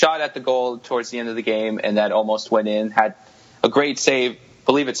 Shot at the goal towards the end of the game, and that almost went in. Had a great save. I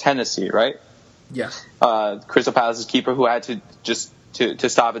believe it's Hennessy, right? Yes. Crystal Palace's keeper, who had to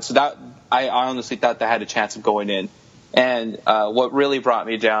stop it. So that I honestly thought that had a chance of going in. And what really brought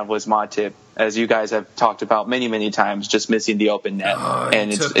me down was Matip, as you guys have talked about many, many times, just missing the open net.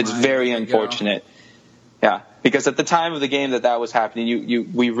 And it's very unfortunate. Yeah, because at the time of the game that was happening,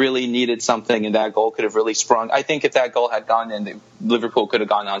 we really needed something, and that goal could have really sprung. I think if that goal had gone in, Liverpool could have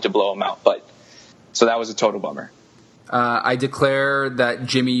gone on to blow them out. But so that was a total bummer. I declare that,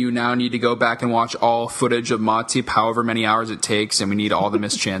 Jimmy, you now need to go back and watch all footage of Matip, however many hours it takes, and we need all the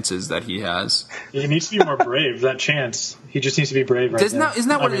missed chances that he has. He needs to be more brave. That chance, he just needs to be brave right now. Isn't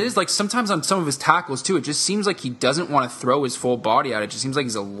that what it is? Like, sometimes on some of his tackles, too, it just seems like he doesn't want to throw his full body out. It just seems like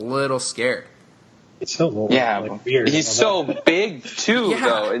he's a little scared. It's so low. Yeah, like, weird. he's so big, too,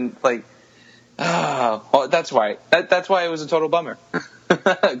 though. And, like, well, that's why. That's why it was a total bummer.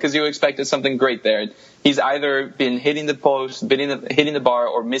 Because you expected something great there. He's either been hitting the post, hitting the bar,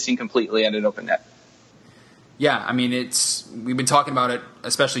 or missing completely at an open net. Yeah, I mean, we've been talking about it,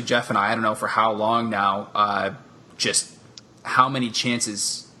 especially Jeff and I don't know for how long now, just how many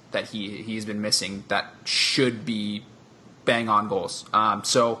chances that he's been missing that should be bang-on goals.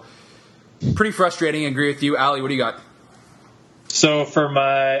 So, pretty frustrating. I agree with you. Ali, what do you got? So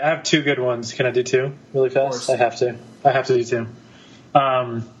I have two good ones. Can I do two really fast? I have to do two.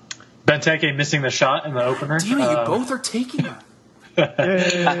 Benteke missing the shot in the opener. Damn it, you both are taking it.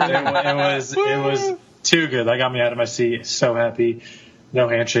 It was too good. That got me out of my seat. So happy. No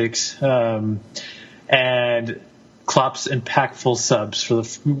handshakes. And Klopp's impactful subs for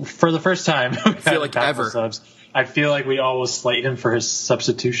the first time. I feel like ever. Subs. I feel like we always slate him for his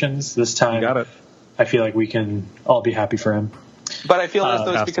substitutions. This time, got it. I feel like we can all be happy for him. But I feel as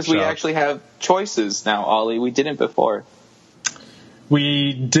though it's because we actually have choices now, Ollie. We didn't before.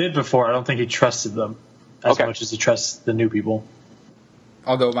 We did before. I don't think he trusted them as much as he trusts the new people.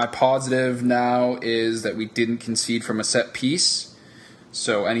 Although my positive now is that we didn't concede from a set piece.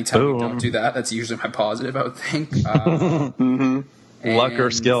 So anytime we don't do that, that's usually my positive, I would think. Luck or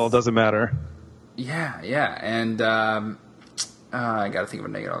skill, doesn't matter. Yeah. And I got to think of a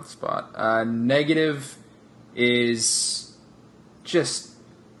negative on the spot. Negative is just...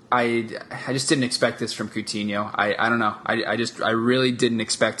 I just didn't expect this from Coutinho. I don't know. I really didn't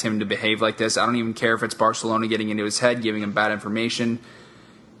expect him to behave like this. I don't even care if it's Barcelona getting into his head, giving him bad information.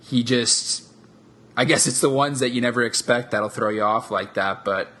 He just... I guess it's the ones that you never expect that'll throw you off like that.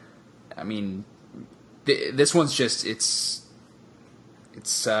 But, I mean, this one's just... It's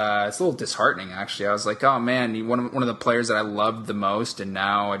a little disheartening, actually. I was like, oh, man, one of the players that I loved the most, and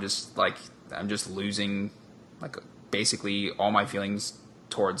now I'm just losing, like, basically all my feelings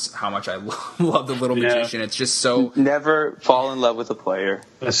towards how much I love the little magician. It's just so... Never fall in love with a player.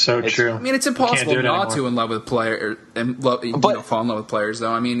 That's so true. I mean, it's impossible not to in love with a player and fall in love with players,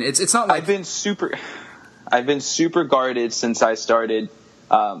 though. I mean, it's not like... I've been super guarded since I started.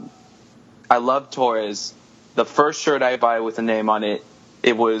 I love Torres. The first shirt I buy with a name on it,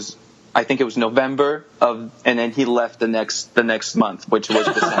 I think it was November and then he left the next month, which was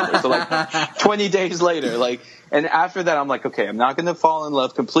December. So like 20 days later, and after that I'm like, okay, I'm not going to fall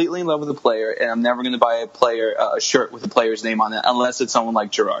completely in love with a player, and I'm never going to buy a shirt with a player's name on it unless it's someone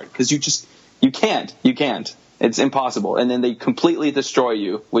like Gerrard, because you can't. It's impossible. And then they completely destroy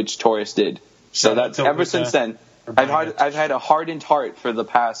you, which Torres did. So that's ever since then, I've had a hardened heart for the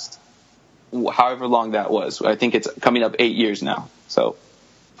past however long that was. I think it's coming up 8 years now. So.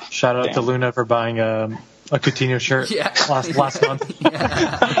 Shout out to Luna for buying a Coutinho shirt last month.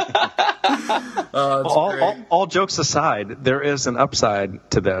 All jokes aside, there is an upside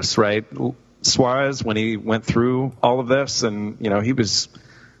to this, right? Suarez, when he went through all of this, and he was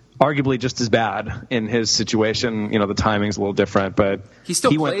arguably just as bad in his situation. The timing's a little different, but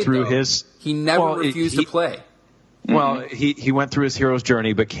he went through his. He never refused to play. Well, he went through his hero's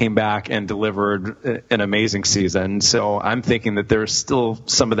journey, but came back and delivered an amazing season. So I'm thinking that there's still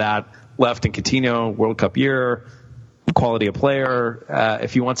some of that left in Coutinho. World Cup year, quality of player.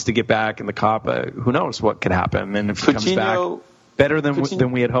 If he wants to get back in the Copa, who knows what could happen? And if he comes back better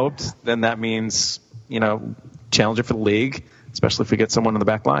than we had hoped, then that means challenger for the league, especially if we get someone in the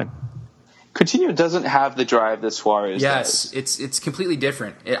back line. Coutinho doesn't have the drive that Suarez does. Yes, it's completely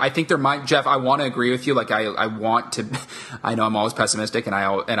different. I think there might, Jeff, I want to agree with you. Like I want to, I know I'm always pessimistic and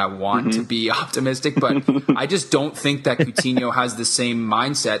I want to be optimistic, but I just don't think that Coutinho has the same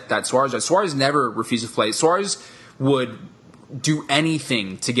mindset that Suarez does. Suarez never refused to play. Suarez would do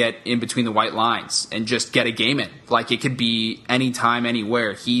anything to get in between the white lines and just get a game in. Like, it could be anytime,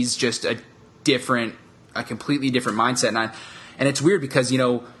 anywhere. He's just a completely different mindset. And it's weird because,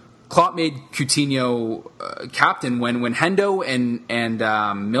 Klopp made Coutinho captain when Hendo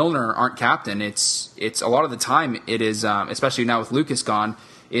and Milner aren't captain. It's a lot of the time it is, especially now with Lucas gone,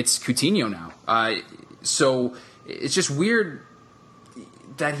 it's Coutinho now. So it's just weird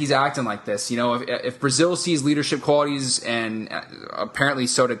that he's acting like this. If Brazil sees leadership qualities, and apparently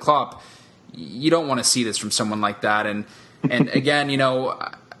so did Klopp, you don't want to see this from someone like that. And again,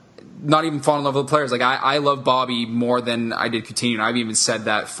 not even fall in love with the players. Like, I love Bobby more than I did Coutinho. And I've even said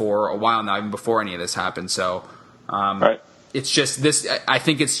that for a while now, even before any of this happened. So, Right. It's just this. I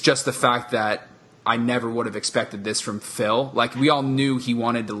think it's just the fact that I never would have expected this from Phil. Like, we all knew he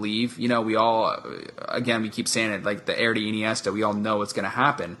wanted to leave. You know, we all, again, we keep saying it, like the heir to Iniesta, we all know it's going to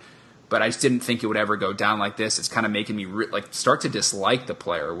happen. But I just didn't think it would ever go down like this. It's kind of making me start to dislike the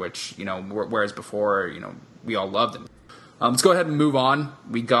player, which, you know, whereas before, you know, we all loved him. Let's go ahead and move on.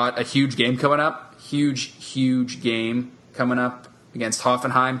 We got a huge game coming up. Huge game coming up against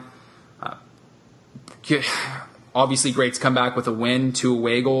Hoffenheim. Obviously, great to come back with a win, 2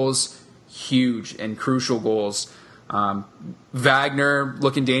 away goals, huge and crucial goals. Wagner,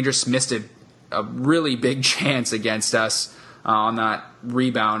 looking dangerous, missed a really big chance against us on that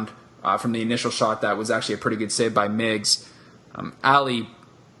rebound from the initial shot. That was actually a pretty good save by Miggs. Ali,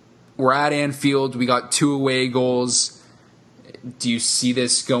 we're at Anfield. We got 2 away goals. Do you see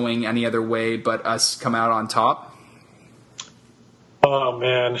this going any other way but us come out on top? Oh,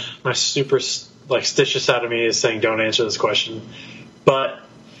 man. My super stitious out of me is saying don't answer this question. But,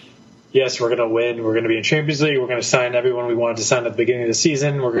 yes, we're going to win. We're going to be in Champions League. We're going to sign everyone we wanted to sign at the beginning of the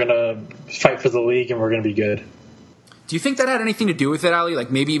season. We're going to fight for the league, and we're going to be good. Do you think that had anything to do with it, Ali? Like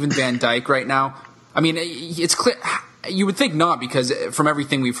maybe even Van Dijk right now? I mean, it's clear. You would think not, because from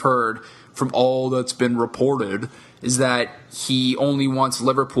everything we've heard, from all that's been reported, is that he only wants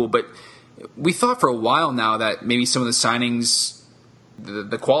Liverpool. But we thought for a while now that maybe some of the signings,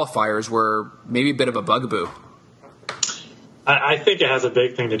 the qualifiers, were maybe a bit of a bugaboo. I think it has a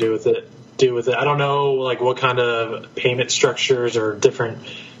big thing to do with it. I don't know what kind of payment structures or different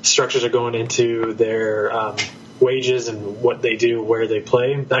structures are going into their wages and what they do, where they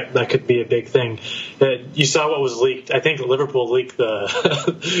play. That could be a big thing. You saw what was leaked. I think Liverpool leaked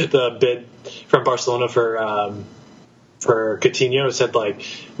the the bid from Barcelona for Coutinho. It said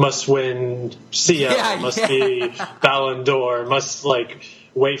must win CL, must be Ballon d'Or, must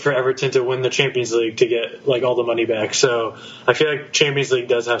wait for Everton to win the Champions League to get all the money back. So I feel like Champions League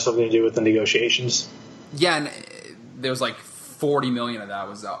does have something to do with the negotiations. Yeah, and there was 40 million of that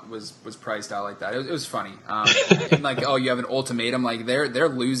was priced out like that. It was funny. And you have an ultimatum. They're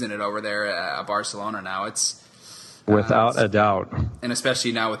losing it over there at Barcelona now. It's without a doubt. And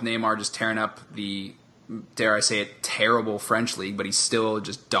especially now with Neymar just tearing up the, dare I say it, terrible French league, but he's still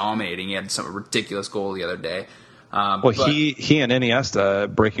just dominating. He had some ridiculous goal the other day. He and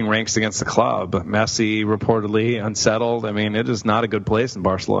Iniesta breaking ranks against the club. Messi reportedly unsettled. I mean, it is not a good place in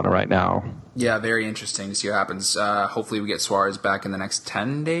Barcelona right now. Yeah, very interesting to see what happens. Hopefully we get Suarez back in the next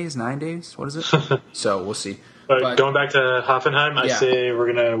 9 days. What is it? So we'll see. But going back to Hoffenheim, I say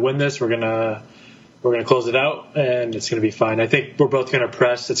we're going to win this. We're going to close it out, and it's going to be fine. I think we're both going to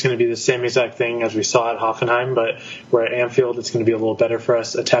press. It's going to be the same exact thing as we saw at Hoffenheim, but we're at Anfield. It's going to be a little better for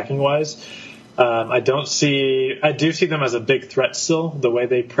us attacking-wise. I do see them as a big threat still. The way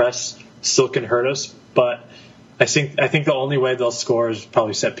they press still can hurt us, but I think the only way they'll score is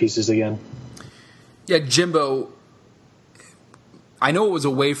probably set pieces again. Yeah, Jimbo, I know it was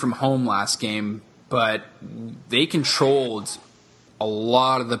away from home last game, but they controlled a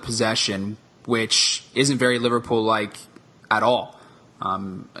lot of the possession, which isn't very Liverpool-like at all.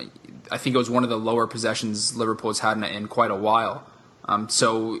 I think it was one of the lower possessions Liverpool has had in quite a while.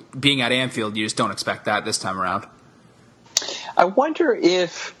 So being at Anfield, you just don't expect that this time around. I wonder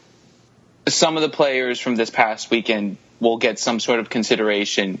if some of the players from this past weekend will get some sort of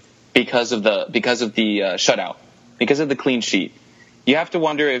consideration because of the shutout, because of the clean sheet. You have to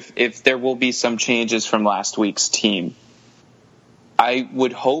wonder if there will be some changes from last week's team. I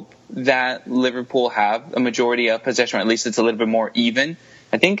would hope that Liverpool have a majority of possession, or at least it's a little bit more even.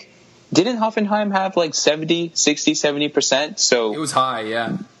 I think, didn't Hoffenheim have 70%? So it was high,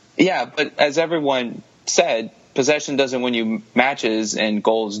 yeah. Yeah, but as everyone said, possession doesn't win you matches and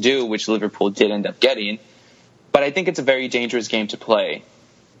goals do, which Liverpool did end up getting. But I think it's a very dangerous game to play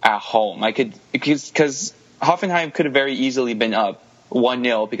at home. Because Hoffenheim could have very easily been up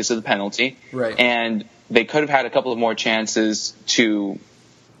 1-0 because of the penalty. Right. And they could have had a couple of more chances to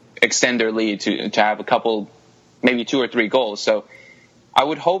extend their lead, to have a couple, maybe 2 or 3 goals. So I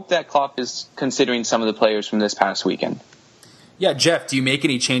would hope that Klopp is considering some of the players from this past weekend. Yeah, Jeff, do you make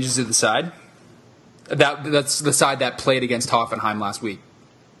any changes to the side? That's the side that played against Hoffenheim last week.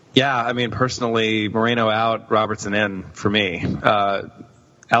 Yeah, I mean, personally, Moreno out, Robertson in for me.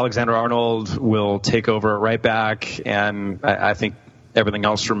 Alexander-Arnold will take over at right back, and I think everything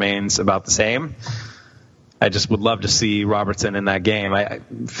else remains about the same. I just would love to see Robertson in that game. I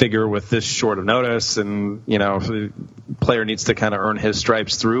figure with this short of notice and, the player needs to kind of earn his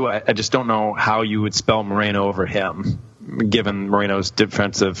stripes through. I just don't know how you would spell Moreno over him, given Moreno's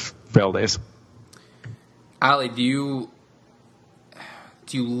defensive frailties. Ali, do you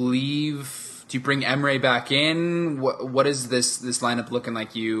Do you bring Emre back in? What is this lineup looking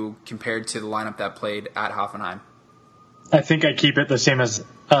like you compared to the lineup that played at Hoffenheim? I think I keep it the same as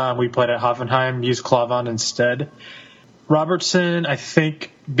we played at Hoffenheim, use Klavan instead. Robertson, I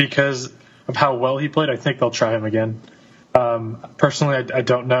think because of how well he played, I think they'll try him again. Personally, I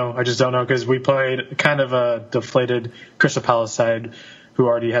don't know. I just don't know because we played kind of a deflated Crystal Palace side who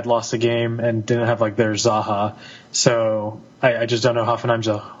already had lost a game and didn't have like their Zaha. So I just don't know. Hoffenheim's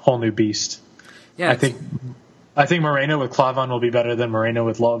a whole new beast. Yeah, I think Moreno with Klavan will be better than Moreno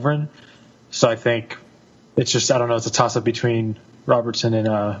with Lovren. So I think it's just, I don't know, it's a toss-up between Robertson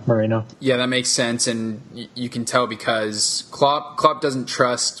and Moreno. Yeah, that makes sense, and you can tell because Klopp doesn't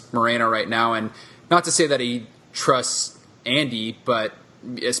trust Moreno right now, and not to say that he trusts Andy, but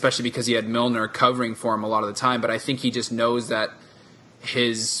especially because he had Milner covering for him a lot of the time, but I think he just knows that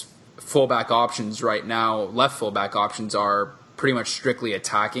his fullback options right now, left fullback options, are pretty much strictly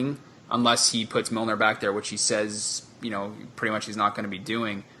attacking, unless he puts Milner back there, which he says, pretty much he's not going to be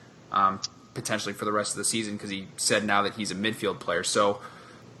doing potentially for the rest of the season because he said now that he's a midfield player. So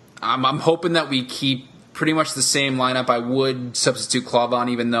I'm hoping that we keep pretty much the same lineup. I would substitute Klavan,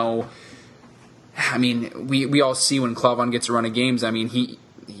 even though, we all see when Klavan gets a run of games. He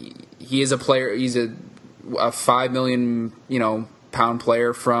is a player. He's a 5 million pound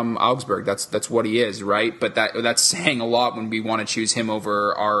player from Augsburg. That's what he is, right? But that's saying a lot when we want to choose him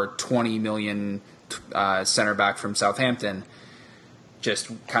over our 20 million center back from Southampton. Just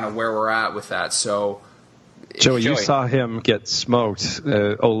kind of where we're at with that. So, Joey, you saw him get smoked,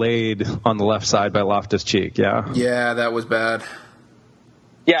 Olayed on the left side by Loftus-Cheek, yeah? Yeah, that was bad.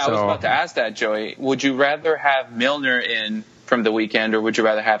 Yeah, I was about to ask that, Joey. Would you rather have Milner in from the weekend, or would you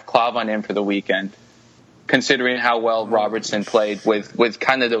rather have Klavan in for the weekend? Considering how well Robertson played with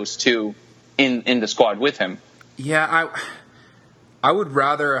kind of those two in the squad with him. Yeah, I would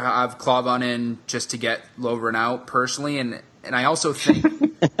rather have Klavan in just to get Lovren out personally, and I also think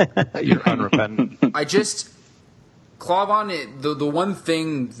you're unrepentant. Klavan, the one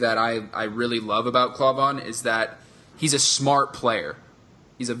thing that I really love about Klavan is that he's a smart player.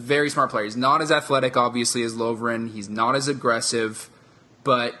 He's a very smart player. He's not as athletic, obviously, as Lovren. He's not as aggressive,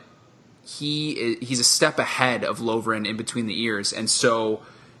 but he's a step ahead of Lovren in between the ears. And so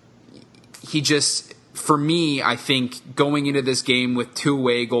he just, for me, I think going into this game with 2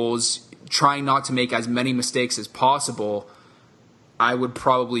 away goals, trying not to make as many mistakes as possible, I would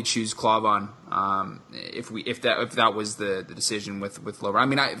probably choose Klavan if that was the decision with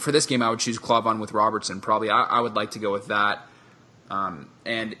Lovren. For this game, I would choose Klavan with Robertson. Probably, I would like to go with that.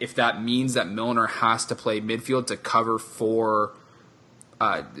 And if that means that Milner has to play midfield to cover for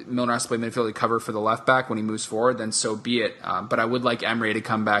the left back when he moves forward, then so be it. But I would like Emre to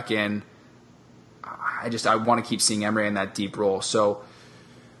come back in. I want to keep seeing Emre in that deep role. So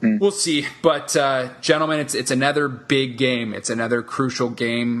we'll see. But gentlemen, it's another big game. It's another crucial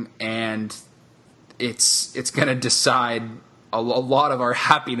game, and it's going to decide a lot of our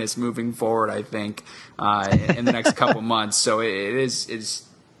happiness moving forward, I think, in the next couple months. So it's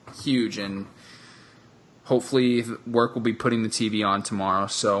huge, and hopefully work will be putting the TV on tomorrow.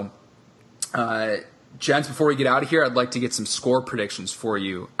 So, gents, before we get out of here, I'd like to get some score predictions for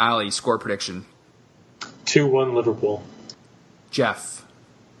you. Ali, score prediction. 2-1 Liverpool. Jeff.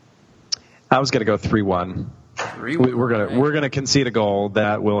 I was going to go 3-1. 3-1. We're gonna concede a goal.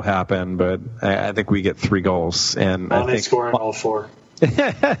 That will happen, but I think we get 3 goals. And Mane I think scoring all 4.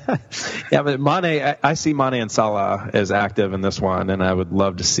 Yeah, but Mane, I see Mane and Salah as active in this one, and I would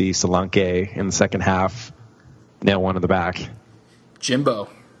love to see Solanke in the second half nail one in the back. Jimbo.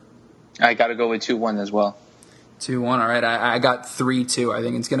 I got to go with 2-1 as well. 2-1. All right, I got 3-2. I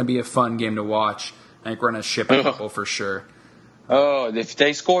think it's going to be a fun game to watch. I think we're going to ship a couple for sure. Oh, if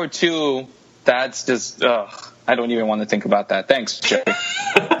they score 2, that's just I don't even want to think about that. Thanks, Jerry.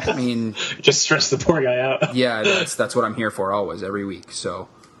 Just stress the poor guy out. Yeah, that's what I'm here for always, every week. So,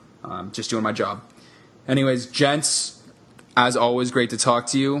 just doing my job. Anyways, gents, as always, great to talk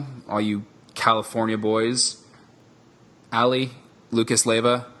to you, all you California boys. Ali, Lucas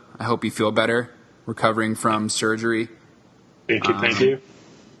Leiva, I hope you feel better, recovering from surgery. Thank you.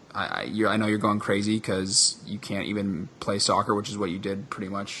 I know you're going crazy because you can't even play soccer, which is what you did pretty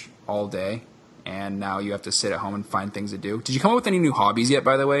much all day, and now you have to sit at home and find things to do. Did you come up with any new hobbies yet?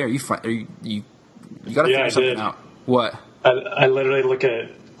 By the way, you got to figure something out? What? I literally look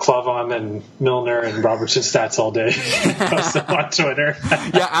at Clavon and Milner and Robertson stats all day. Post them on Twitter.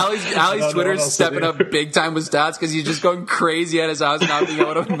 Yeah, Ali's Twitter's stepping up big time with stats because he's just going crazy at his house, not being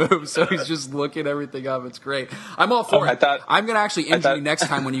able to move. So he's just looking everything up. It's great. I'm all for it. I'm going to actually injure you next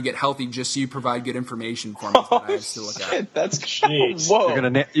time when you get healthy, just so you provide good information for me that I have to look at. That's whoa.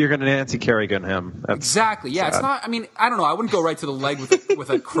 You're gonna Nancy Kerrigan him. That's exactly. Yeah, sad. It's not. I mean, I don't know. I wouldn't go right to the leg with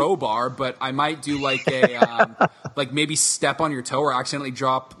a crowbar, but I might do like a like maybe step on your toe or accidentally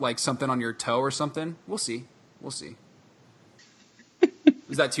drop like something on your toe or something. We'll see.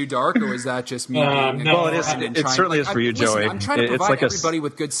 Is that too dark, or is that just me being well, it is. It certainly is for you, Joey. I'm trying to provide everybody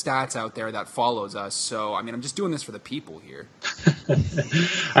with good stats out there that follows us. So, I mean, I'm just doing this for the people here.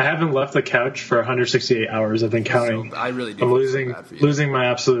 I haven't left the couch for 168 hours. I've been counting. So, I really do. I'm losing my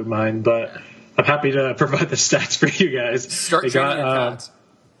absolute mind, but I'm happy to provide the stats for you guys. Start training your cats.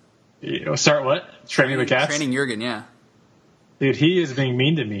 Start what? Training the cats? Training Jurgen, yeah. Dude, he is being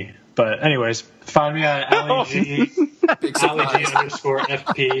mean to me. But anyways, find me at AliG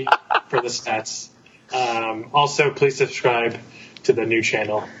 _FP for the stats. Also, please subscribe to the new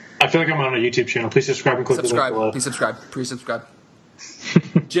channel. I feel like I'm on a YouTube channel. Please subscribe and click the link below. Please subscribe.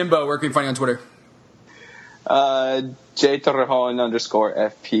 Jimbo, where can we find you on Twitter? J Torrejon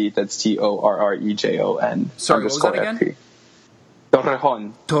 _FP. That's TORREJON. Sorry, what was that again?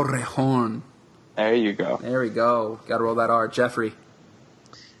 FP. Torrejon. There you go. There we go. Got to roll that R. Jeffrey.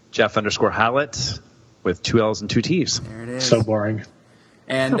 Jeff _Hallett with 2 L's and 2 T's. There it is. So boring.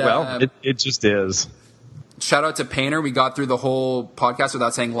 And well, it just is. Shout out to Painter. We got through the whole podcast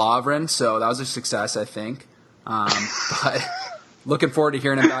without saying Lovren, so that was a success, I think. But looking forward to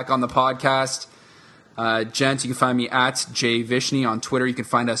hearing him back on the podcast. Gents, you can find me at jvishny on Twitter. You can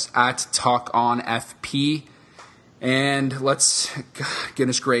find us at TalkOnFP. And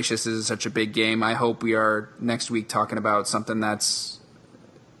goodness gracious, this is such a big game. I hope we are next week talking about something that's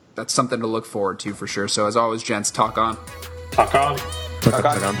something to look forward to for sure. So as always, gents, talk on. Talk on. Talk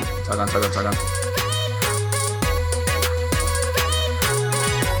on.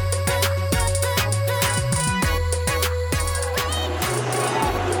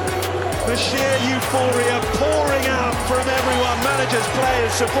 The sheer euphoria pouring out from everyone, managers,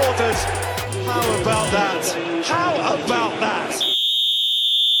 players, supporters. How about that?